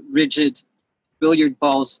 rigid billiard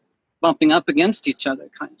balls bumping up against each other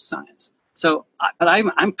kind of science. So, but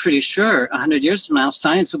I'm pretty sure 100 years from now,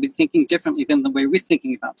 science will be thinking differently than the way we're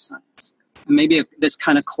thinking about science. And maybe this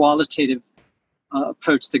kind of qualitative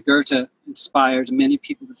approach that Goethe inspired many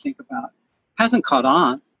people to think about hasn't caught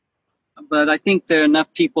on. But I think there are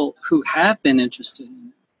enough people who have been interested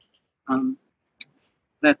in it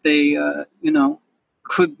that they,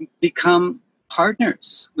 could become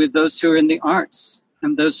partners with those who are in the arts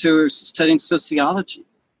and those who are studying sociology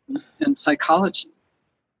and psychology,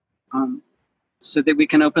 so that we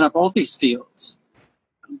can open up all these fields.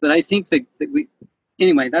 But I think that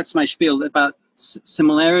anyway, that's my spiel about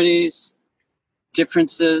similarities,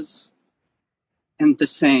 differences, and the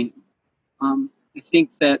same. I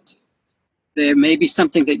think that there may be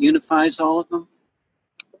something that unifies all of them,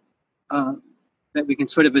 that we can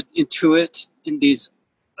sort of intuit in these,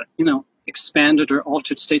 expanded or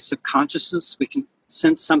altered states of consciousness. We can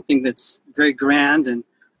sense something that's very grand and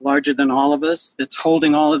larger than all of us, that's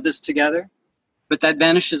holding all of this together. But that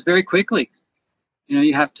vanishes very quickly.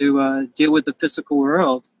 You have to deal with the physical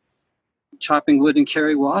world, chopping wood and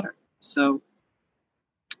carry water. So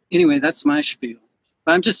anyway, that's my spiel.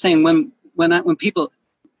 But I'm just saying when people,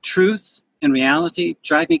 truth and reality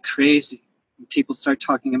drive me crazy when people start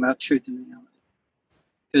talking about truth and reality.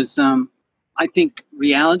 Because I think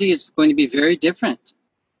reality is going to be very different.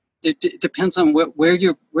 It depends on where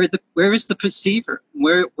is the perceiver?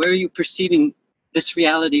 Where are you perceiving this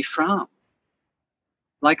reality from?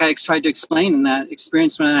 Like I tried to explain in that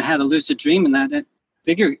experience when I had a lucid dream, and that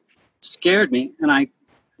figure scared me, and I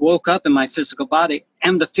woke up in my physical body,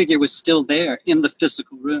 and the figure was still there in the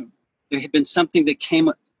physical room. There had been something that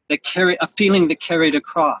carried a feeling that carried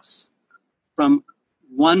across from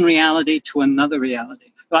one reality to another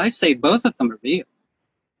reality. But I say both of them are real.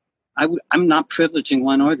 I'm not privileging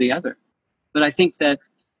one or the other, but I think that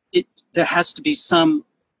there has to be some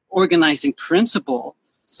organizing principle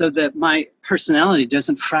so that my personality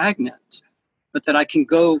doesn't fragment, but that I can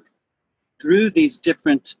go through these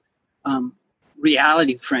different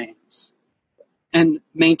reality frames and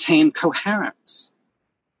maintain coherence.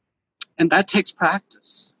 And that takes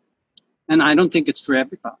practice. And I don't think it's for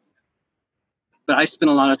everybody. But I spent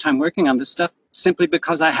a lot of time working on this stuff simply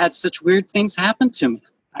because I had such weird things happen to me.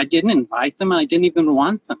 I didn't invite them, and I didn't even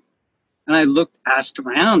want them. And I asked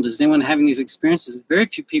around, is anyone having these experiences? Very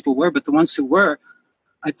few people were, but the ones who were,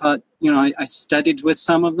 I thought, I studied with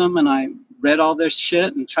some of them, and I read all their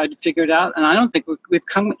shit and tried to figure it out. And I don't think we've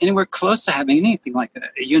come anywhere close to having anything like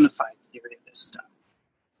a unified theory of this stuff.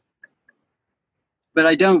 But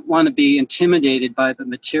I don't want to be intimidated by the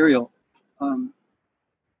material,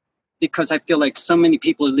 because I feel like so many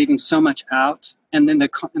people are leaving so much out, and then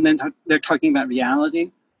they're talking about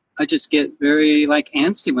reality. I just get very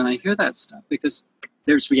antsy when I hear that stuff, because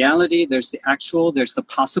there's reality, there's the actual, there's the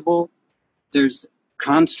possible, there's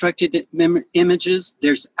constructed images,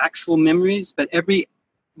 there's actual memories, but every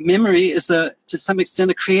memory is to some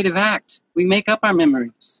extent a creative act. We make up our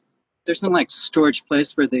memories. There's no storage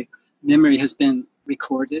place where the memory has been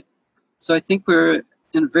recorded. So I think we're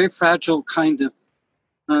in a very fragile kind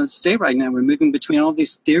of state right now. We're moving between all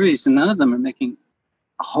these theories, and none of them are making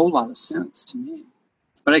a whole lot of sense to me.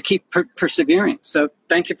 But I keep persevering. So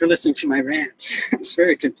thank you for listening to my rant. It's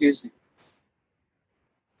very confusing.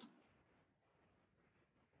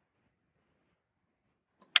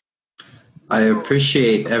 I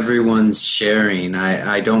appreciate everyone's sharing.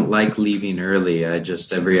 I don't like leaving early.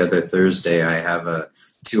 Every other Thursday I have a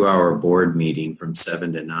 2-hour board meeting from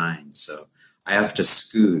 7 to 9. So I have to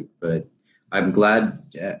scoot, but I'm glad.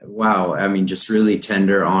 Wow. I mean, just really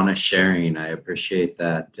tender, honest sharing. I appreciate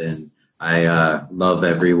that. And I love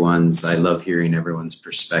hearing everyone's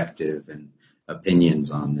perspective and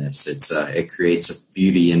opinions on this. It creates a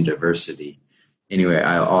beauty in diversity. Anyway,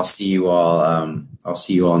 I'll see you all. I'll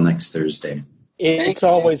see you all next Thursday. It's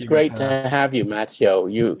always great to have you, Matteo.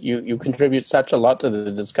 You contribute such a lot to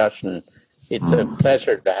the discussion, It's a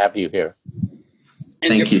pleasure to have you here.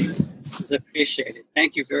 Thank you. It's appreciated.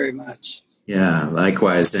 Thank you very much. Yeah,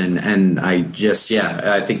 likewise. And I just,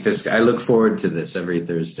 I think I look forward to this every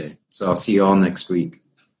Thursday. So I'll see you all next week.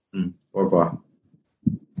 Au revoir.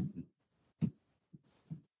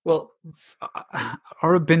 Well,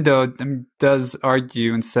 Aurobindo does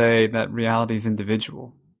argue and say that reality is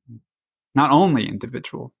individual. Not only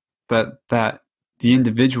individual, but that the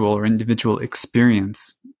individual or individual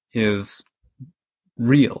experience is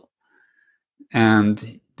real.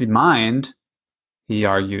 And the mind, he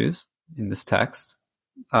argues in this text,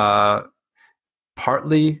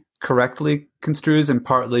 partly correctly construes and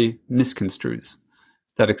partly misconstrues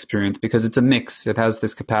that experience, because it's a mix. It has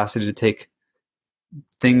this capacity to take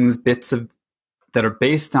things, bits of that are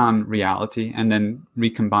based on reality, and then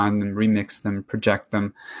recombine them, remix them, project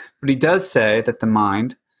them. But he does say that the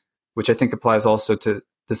mind, which I think applies also to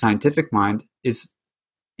the scientific mind, is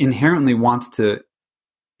inherently wants to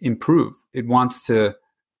improve. It wants to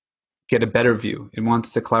get a better view. It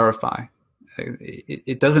wants to clarify.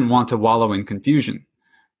 It doesn't want to wallow in confusion.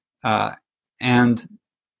 And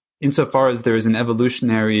insofar as there is an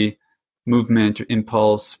evolutionary movement,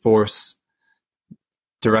 impulse, force,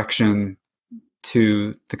 direction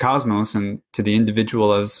to the cosmos and to the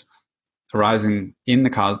individual as arising in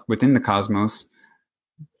within the cosmos,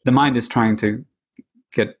 the mind is trying to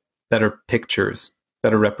get better pictures,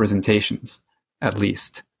 better representations, at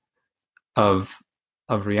least, of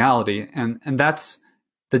reality, and that's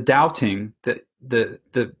the doubting, the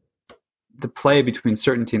play between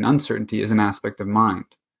certainty and uncertainty is an aspect of mind.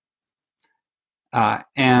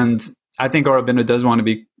 And I think Aurobindo does want to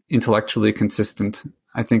be intellectually consistent.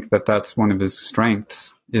 I think that that's one of his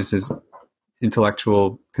strengths, is his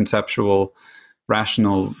intellectual, conceptual,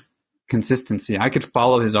 rational consistency. I could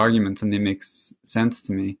follow his arguments and they make sense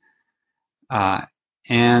to me. But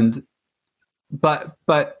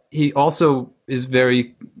he also is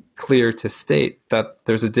very clear to state that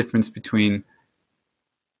there's a difference between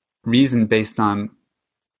reason based on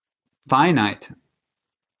finite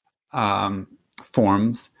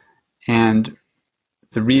forms and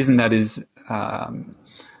the reason that is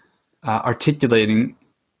articulating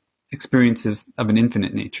experiences of an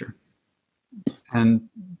infinite nature. And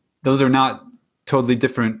those are not totally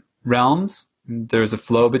different realms. There's a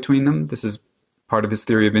flow between them. This is part of his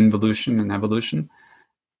theory of involution and evolution.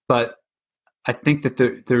 But I think that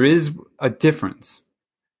there is a difference.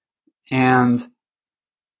 And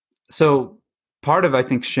so part of, I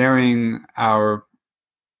think, sharing our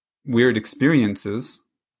weird experiences,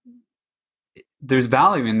 there's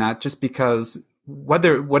value in that, just because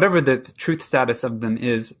whatever the truth status of them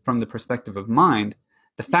is from the perspective of mind,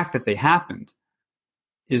 the fact that they happened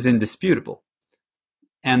is indisputable.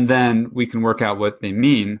 And then we can work out what they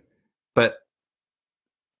mean. But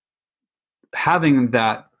having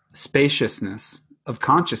that spaciousness of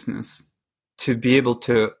consciousness to be able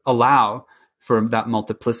to allow for that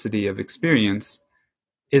multiplicity of experience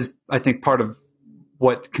is, I think, part of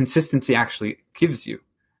what consistency actually gives you.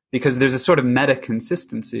 Because there's a sort of meta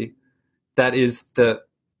consistency that is the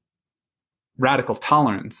radical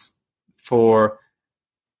tolerance for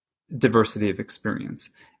diversity of experience.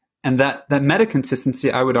 And that meta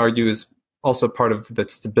consistency, I would argue, is also part of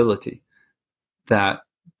that stability that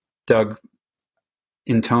Doug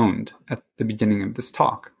intoned at the beginning of this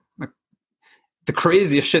talk. Like, the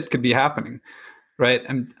craziest shit could be happening, right?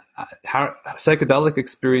 And psychedelic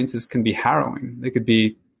experiences can be harrowing. They could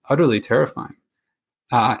be utterly terrifying.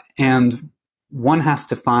 And one has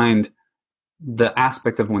to find the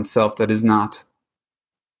aspect of oneself that is not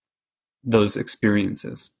those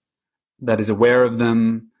experiences, that is aware of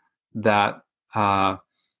them, that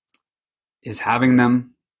is having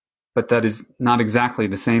them, but that is not exactly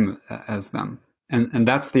the same as them. And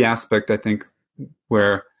that's the aspect, I think,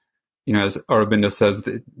 where, as Aurobindo says,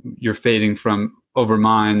 that you're fading from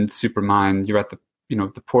overmind, supermind, you're at the,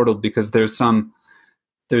 the portal, because there's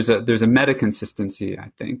a meta consistency,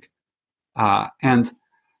 I think. And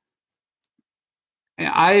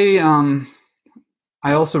I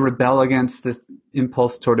also rebel against the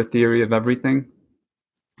impulse toward a theory of everything,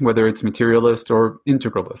 whether it's materialist or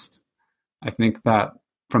integralist. I think that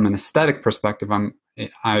from an aesthetic perspective, I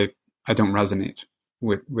don't resonate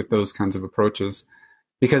with those kinds of approaches,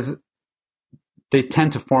 because they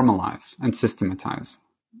tend to formalize and systematize.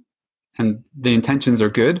 And the intentions are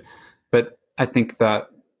good, but I think that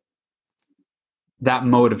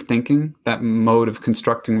mode of thinking, that mode of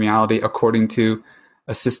constructing reality according to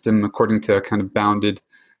a system, according to a kind of bounded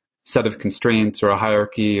set of constraints or a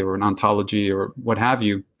hierarchy or an ontology or what have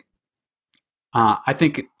you, I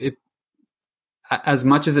think it, as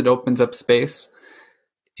much as it opens up space,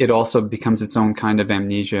 it also becomes its own kind of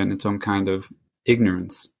amnesia and its own kind of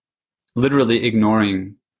ignorance, literally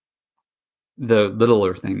ignoring the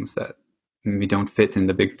littler things that maybe don't fit in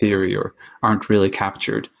the big theory or aren't really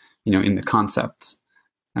captured, in the concepts.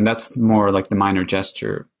 And that's more like the minor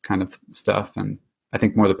gesture kind of stuff. And I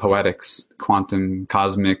think more the poetics, quantum,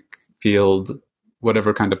 cosmic field,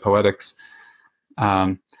 whatever kind of poetics,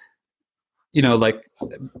 like,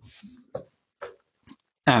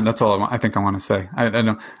 and that's all I think I want to say. I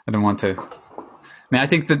don't want to. I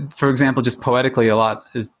think that, for example, just poetically, a lot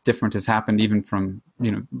is different has happened even from,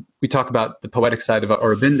 we talk about the poetic side of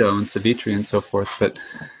Aurobindo and Savitri and so forth, but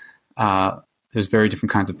there's very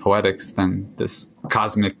different kinds of poetics than this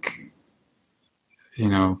cosmic,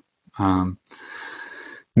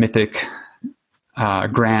 mythic,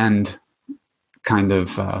 grand kind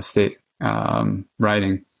of state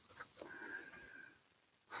writing.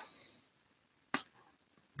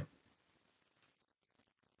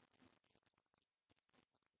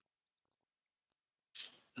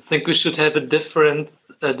 I think we should have a different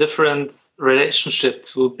relationship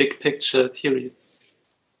to big picture theories.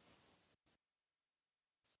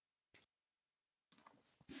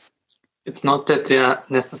 It's not that they are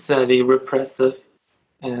necessarily repressive,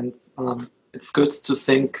 and it's good to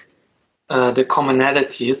think the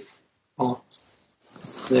commonalities of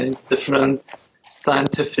the different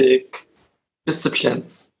scientific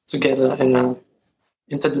disciplines together in an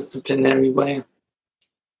interdisciplinary way,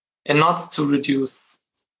 and not to reduce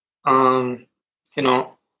the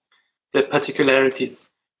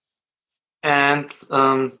particularities. And,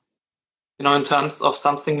 in terms of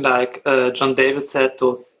something like John Davis had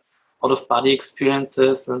those out-of-body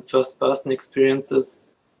experiences and first-person experiences,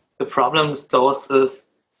 the problem with those is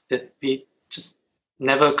that we just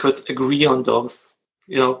never could agree on those,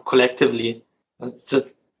 collectively. It's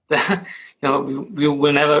just, we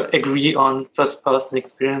will never agree on first-person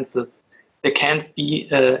experiences. There can't be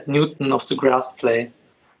a Newton of the grass play.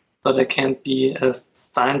 So there can't be a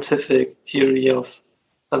scientific theory of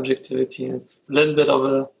subjectivity. It's a little bit of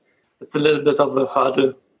a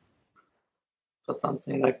hurdle for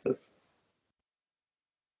something like this.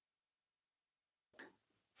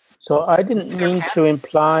 So I didn't mean to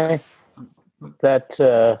imply that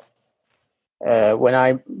when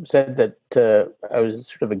I said that I was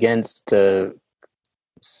sort of against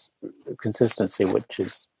consistency, which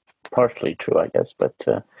is partially true, I guess, but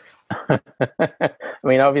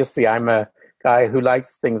obviously I'm a guy who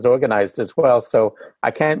likes things organized as well, so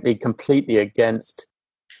I can't be completely against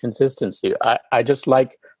consistency. I just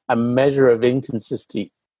like a measure of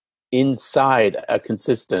inconsistency inside a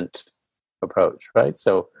consistent approach, right?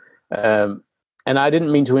 So, and I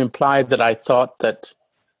didn't mean to imply that I thought that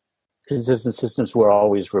consistent systems were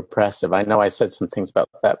always repressive. I know I said some things about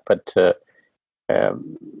that, but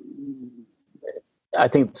I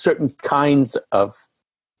think certain kinds of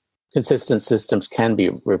consistent systems can be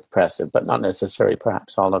repressive, but not necessarily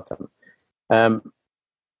perhaps all of them.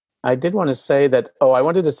 I did want to say that, I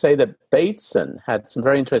wanted to say that Bateson had some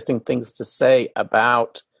very interesting things to say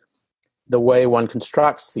about the way one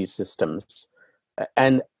constructs these systems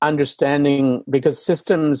and understanding, because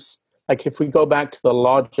systems, like if we go back to the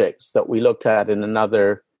logics that we looked at in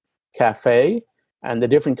another cafe and the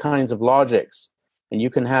different kinds of logics, and you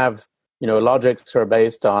can have, logics are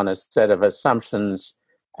based on a set of assumptions,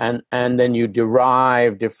 and then you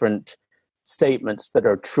derive different statements that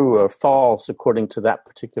are true or false according to that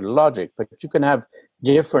particular logic. But you can have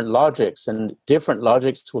different logics, and different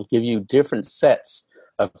logics will give you different sets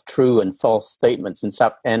of true and false statements.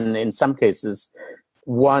 And in some cases,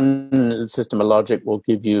 one system of logic will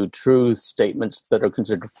give you true statements that are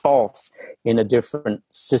considered false in a different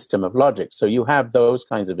system of logic. So you have those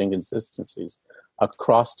kinds of inconsistencies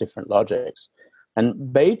across different logics.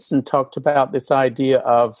 And Bateson talked about this idea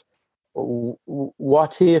of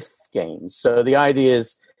what-if games. So the idea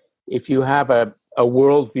is, if you have a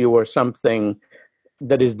worldview or something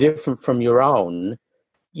that is different from your own,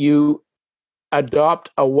 you adopt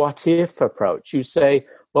a what-if approach. You say,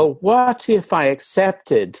 well, what if I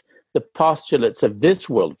accepted the postulates of this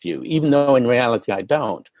worldview, even though in reality I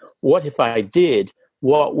don't? What if I did?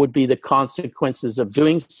 What would be the consequences of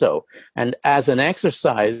doing so? And as an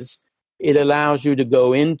exercise, it allows you to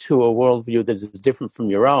go into a worldview that is different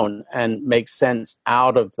from your own and make sense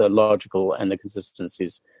out of the logical and the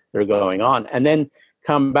consistencies that are going on. And then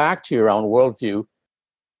come back to your own worldview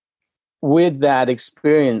with that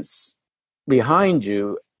experience behind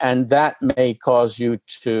you, and that may cause you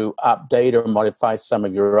to update or modify some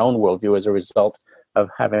of your own worldview as a result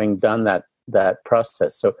of having done that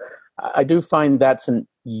process. So I do find that's a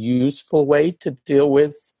useful way to deal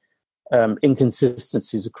with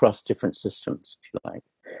inconsistencies across different systems, if you like.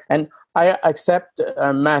 And I accept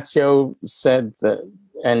Matteo said that,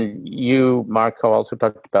 and you, Marco, also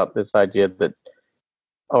talked about this idea that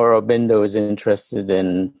Aurobindo is interested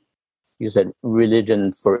in, you said,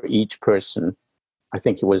 religion for each person. I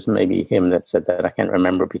think it was maybe him that said that. I can't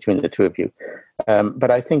remember between the two of you.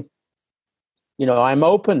 But I think, I'm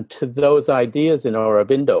open to those ideas in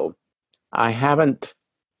Aurobindo. I haven't,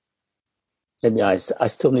 maybe I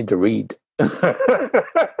still need to read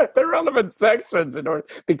the relevant sections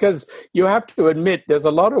because you have to admit there's a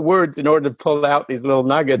lot of words in order to pull out these little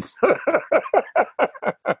nuggets.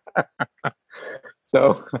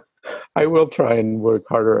 So I will try and work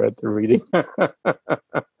harder at the reading.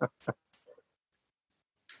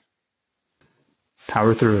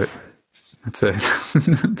 Power through it. That's it.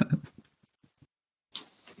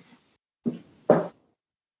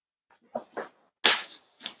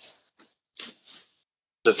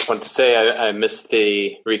 Just want to say I missed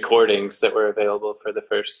the recordings that were available for the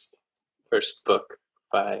first book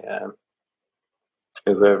by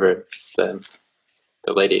whoever the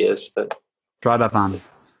lady is, but Radhavan.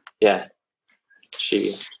 yeah,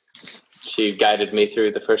 she guided me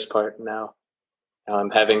through the first part. Now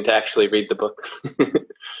I'm having to actually read the book.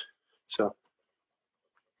 So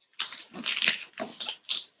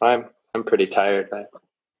I'm pretty tired.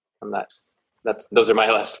 I'm not. Those are my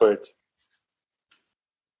last words.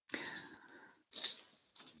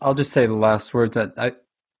 I'll just say the last words. That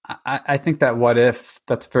I think that what if,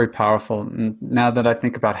 that's very powerful. And now that I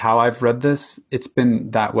think about how I've read this, it's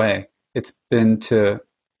been that way. It's been to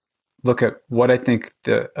look at what I think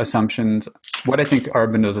the assumptions, what I think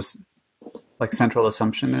Aurobindo's like central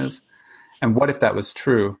assumption is, and what if that was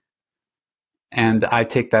true? And I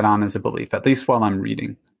take that on as a belief, at least while I'm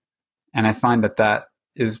reading. And I find that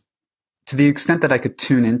is, to the extent that I could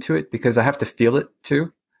tune into it, because I have to feel it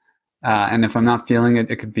too. And if I'm not feeling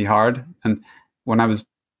it, it could be hard. And when I was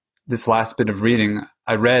this last bit of reading,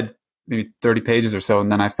 I read maybe 30 pages or so,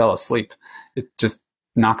 and then I fell asleep. It just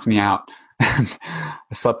knocked me out. And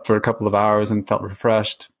I slept for a couple of hours and felt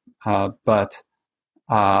refreshed. But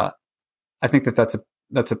I think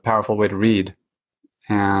that's a powerful way to read,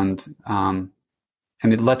 and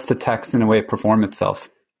it lets the text in a way perform itself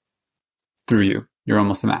through you. You're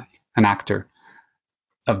almost an actor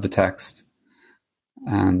of the text.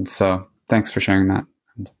 And so thanks for sharing that.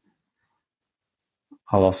 And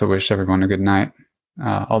I'll also wish everyone a good night,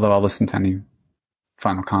 although I'll listen to any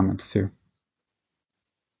final comments too.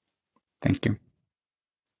 Thank you.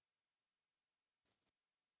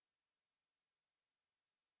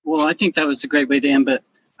 Well, I think that was a great way to end, but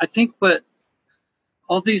I think what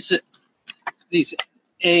all these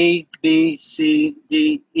A, B, C,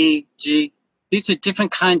 D, E, G, these are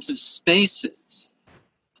different kinds of spaces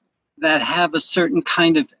that have a certain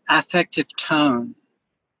kind of affective tone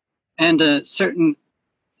and a certain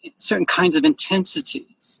kinds of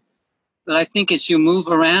intensities. But I think as you move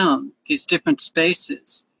around these different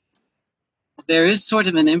spaces, there is sort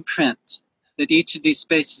of an imprint that each of these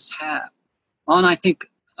spaces have on, I think,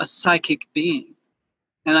 a psychic being.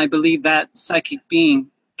 And I believe that psychic being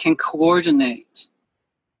can coordinate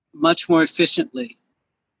much more efficiently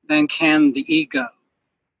than can the ego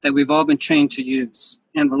that we've all been trained to use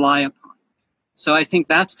and rely upon. So I think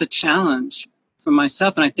that's the challenge for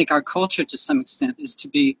myself, and I think our culture to some extent is to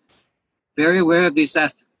be very aware of these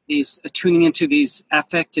tuning into these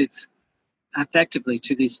affectively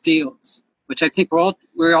to these fields, which I think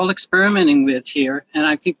we're all experimenting with here, and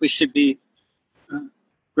I think we should be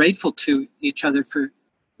grateful to each other for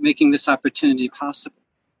making this opportunity possible,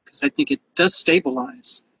 because I think it does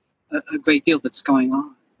stabilize a great deal that's going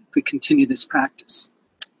on if we continue this practice.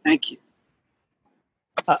 Thank you.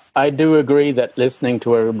 I do agree that listening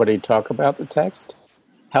to everybody talk about the text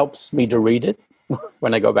helps me to read it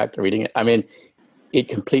when I go back to reading it. I mean, it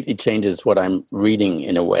completely changes what I'm reading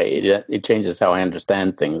in a way. It changes how I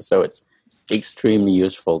understand things. So it's extremely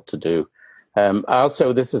useful to do.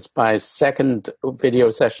 Also, this is my second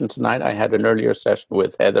video session tonight. I had an earlier session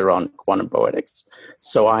with Heather on quantum poetics.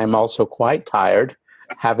 So I'm also quite tired,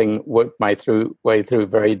 having worked my way through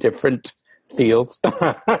very different fields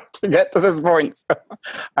to get to this point. So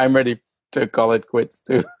I'm ready to call it quits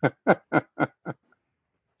too.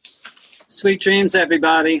 Sweet dreams,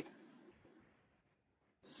 everybody.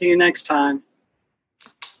 See you next time.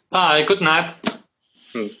 Bye. Good night.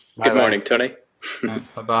 Good morning, Tony.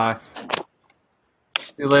 Bye-bye.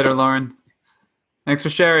 See you later, Lauren. Thanks for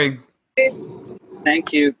sharing.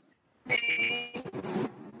 Thank you.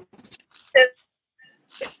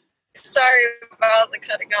 Sorry about the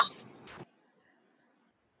cutting off.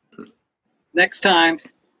 Next time.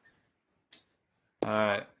 All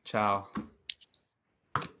right. Ciao.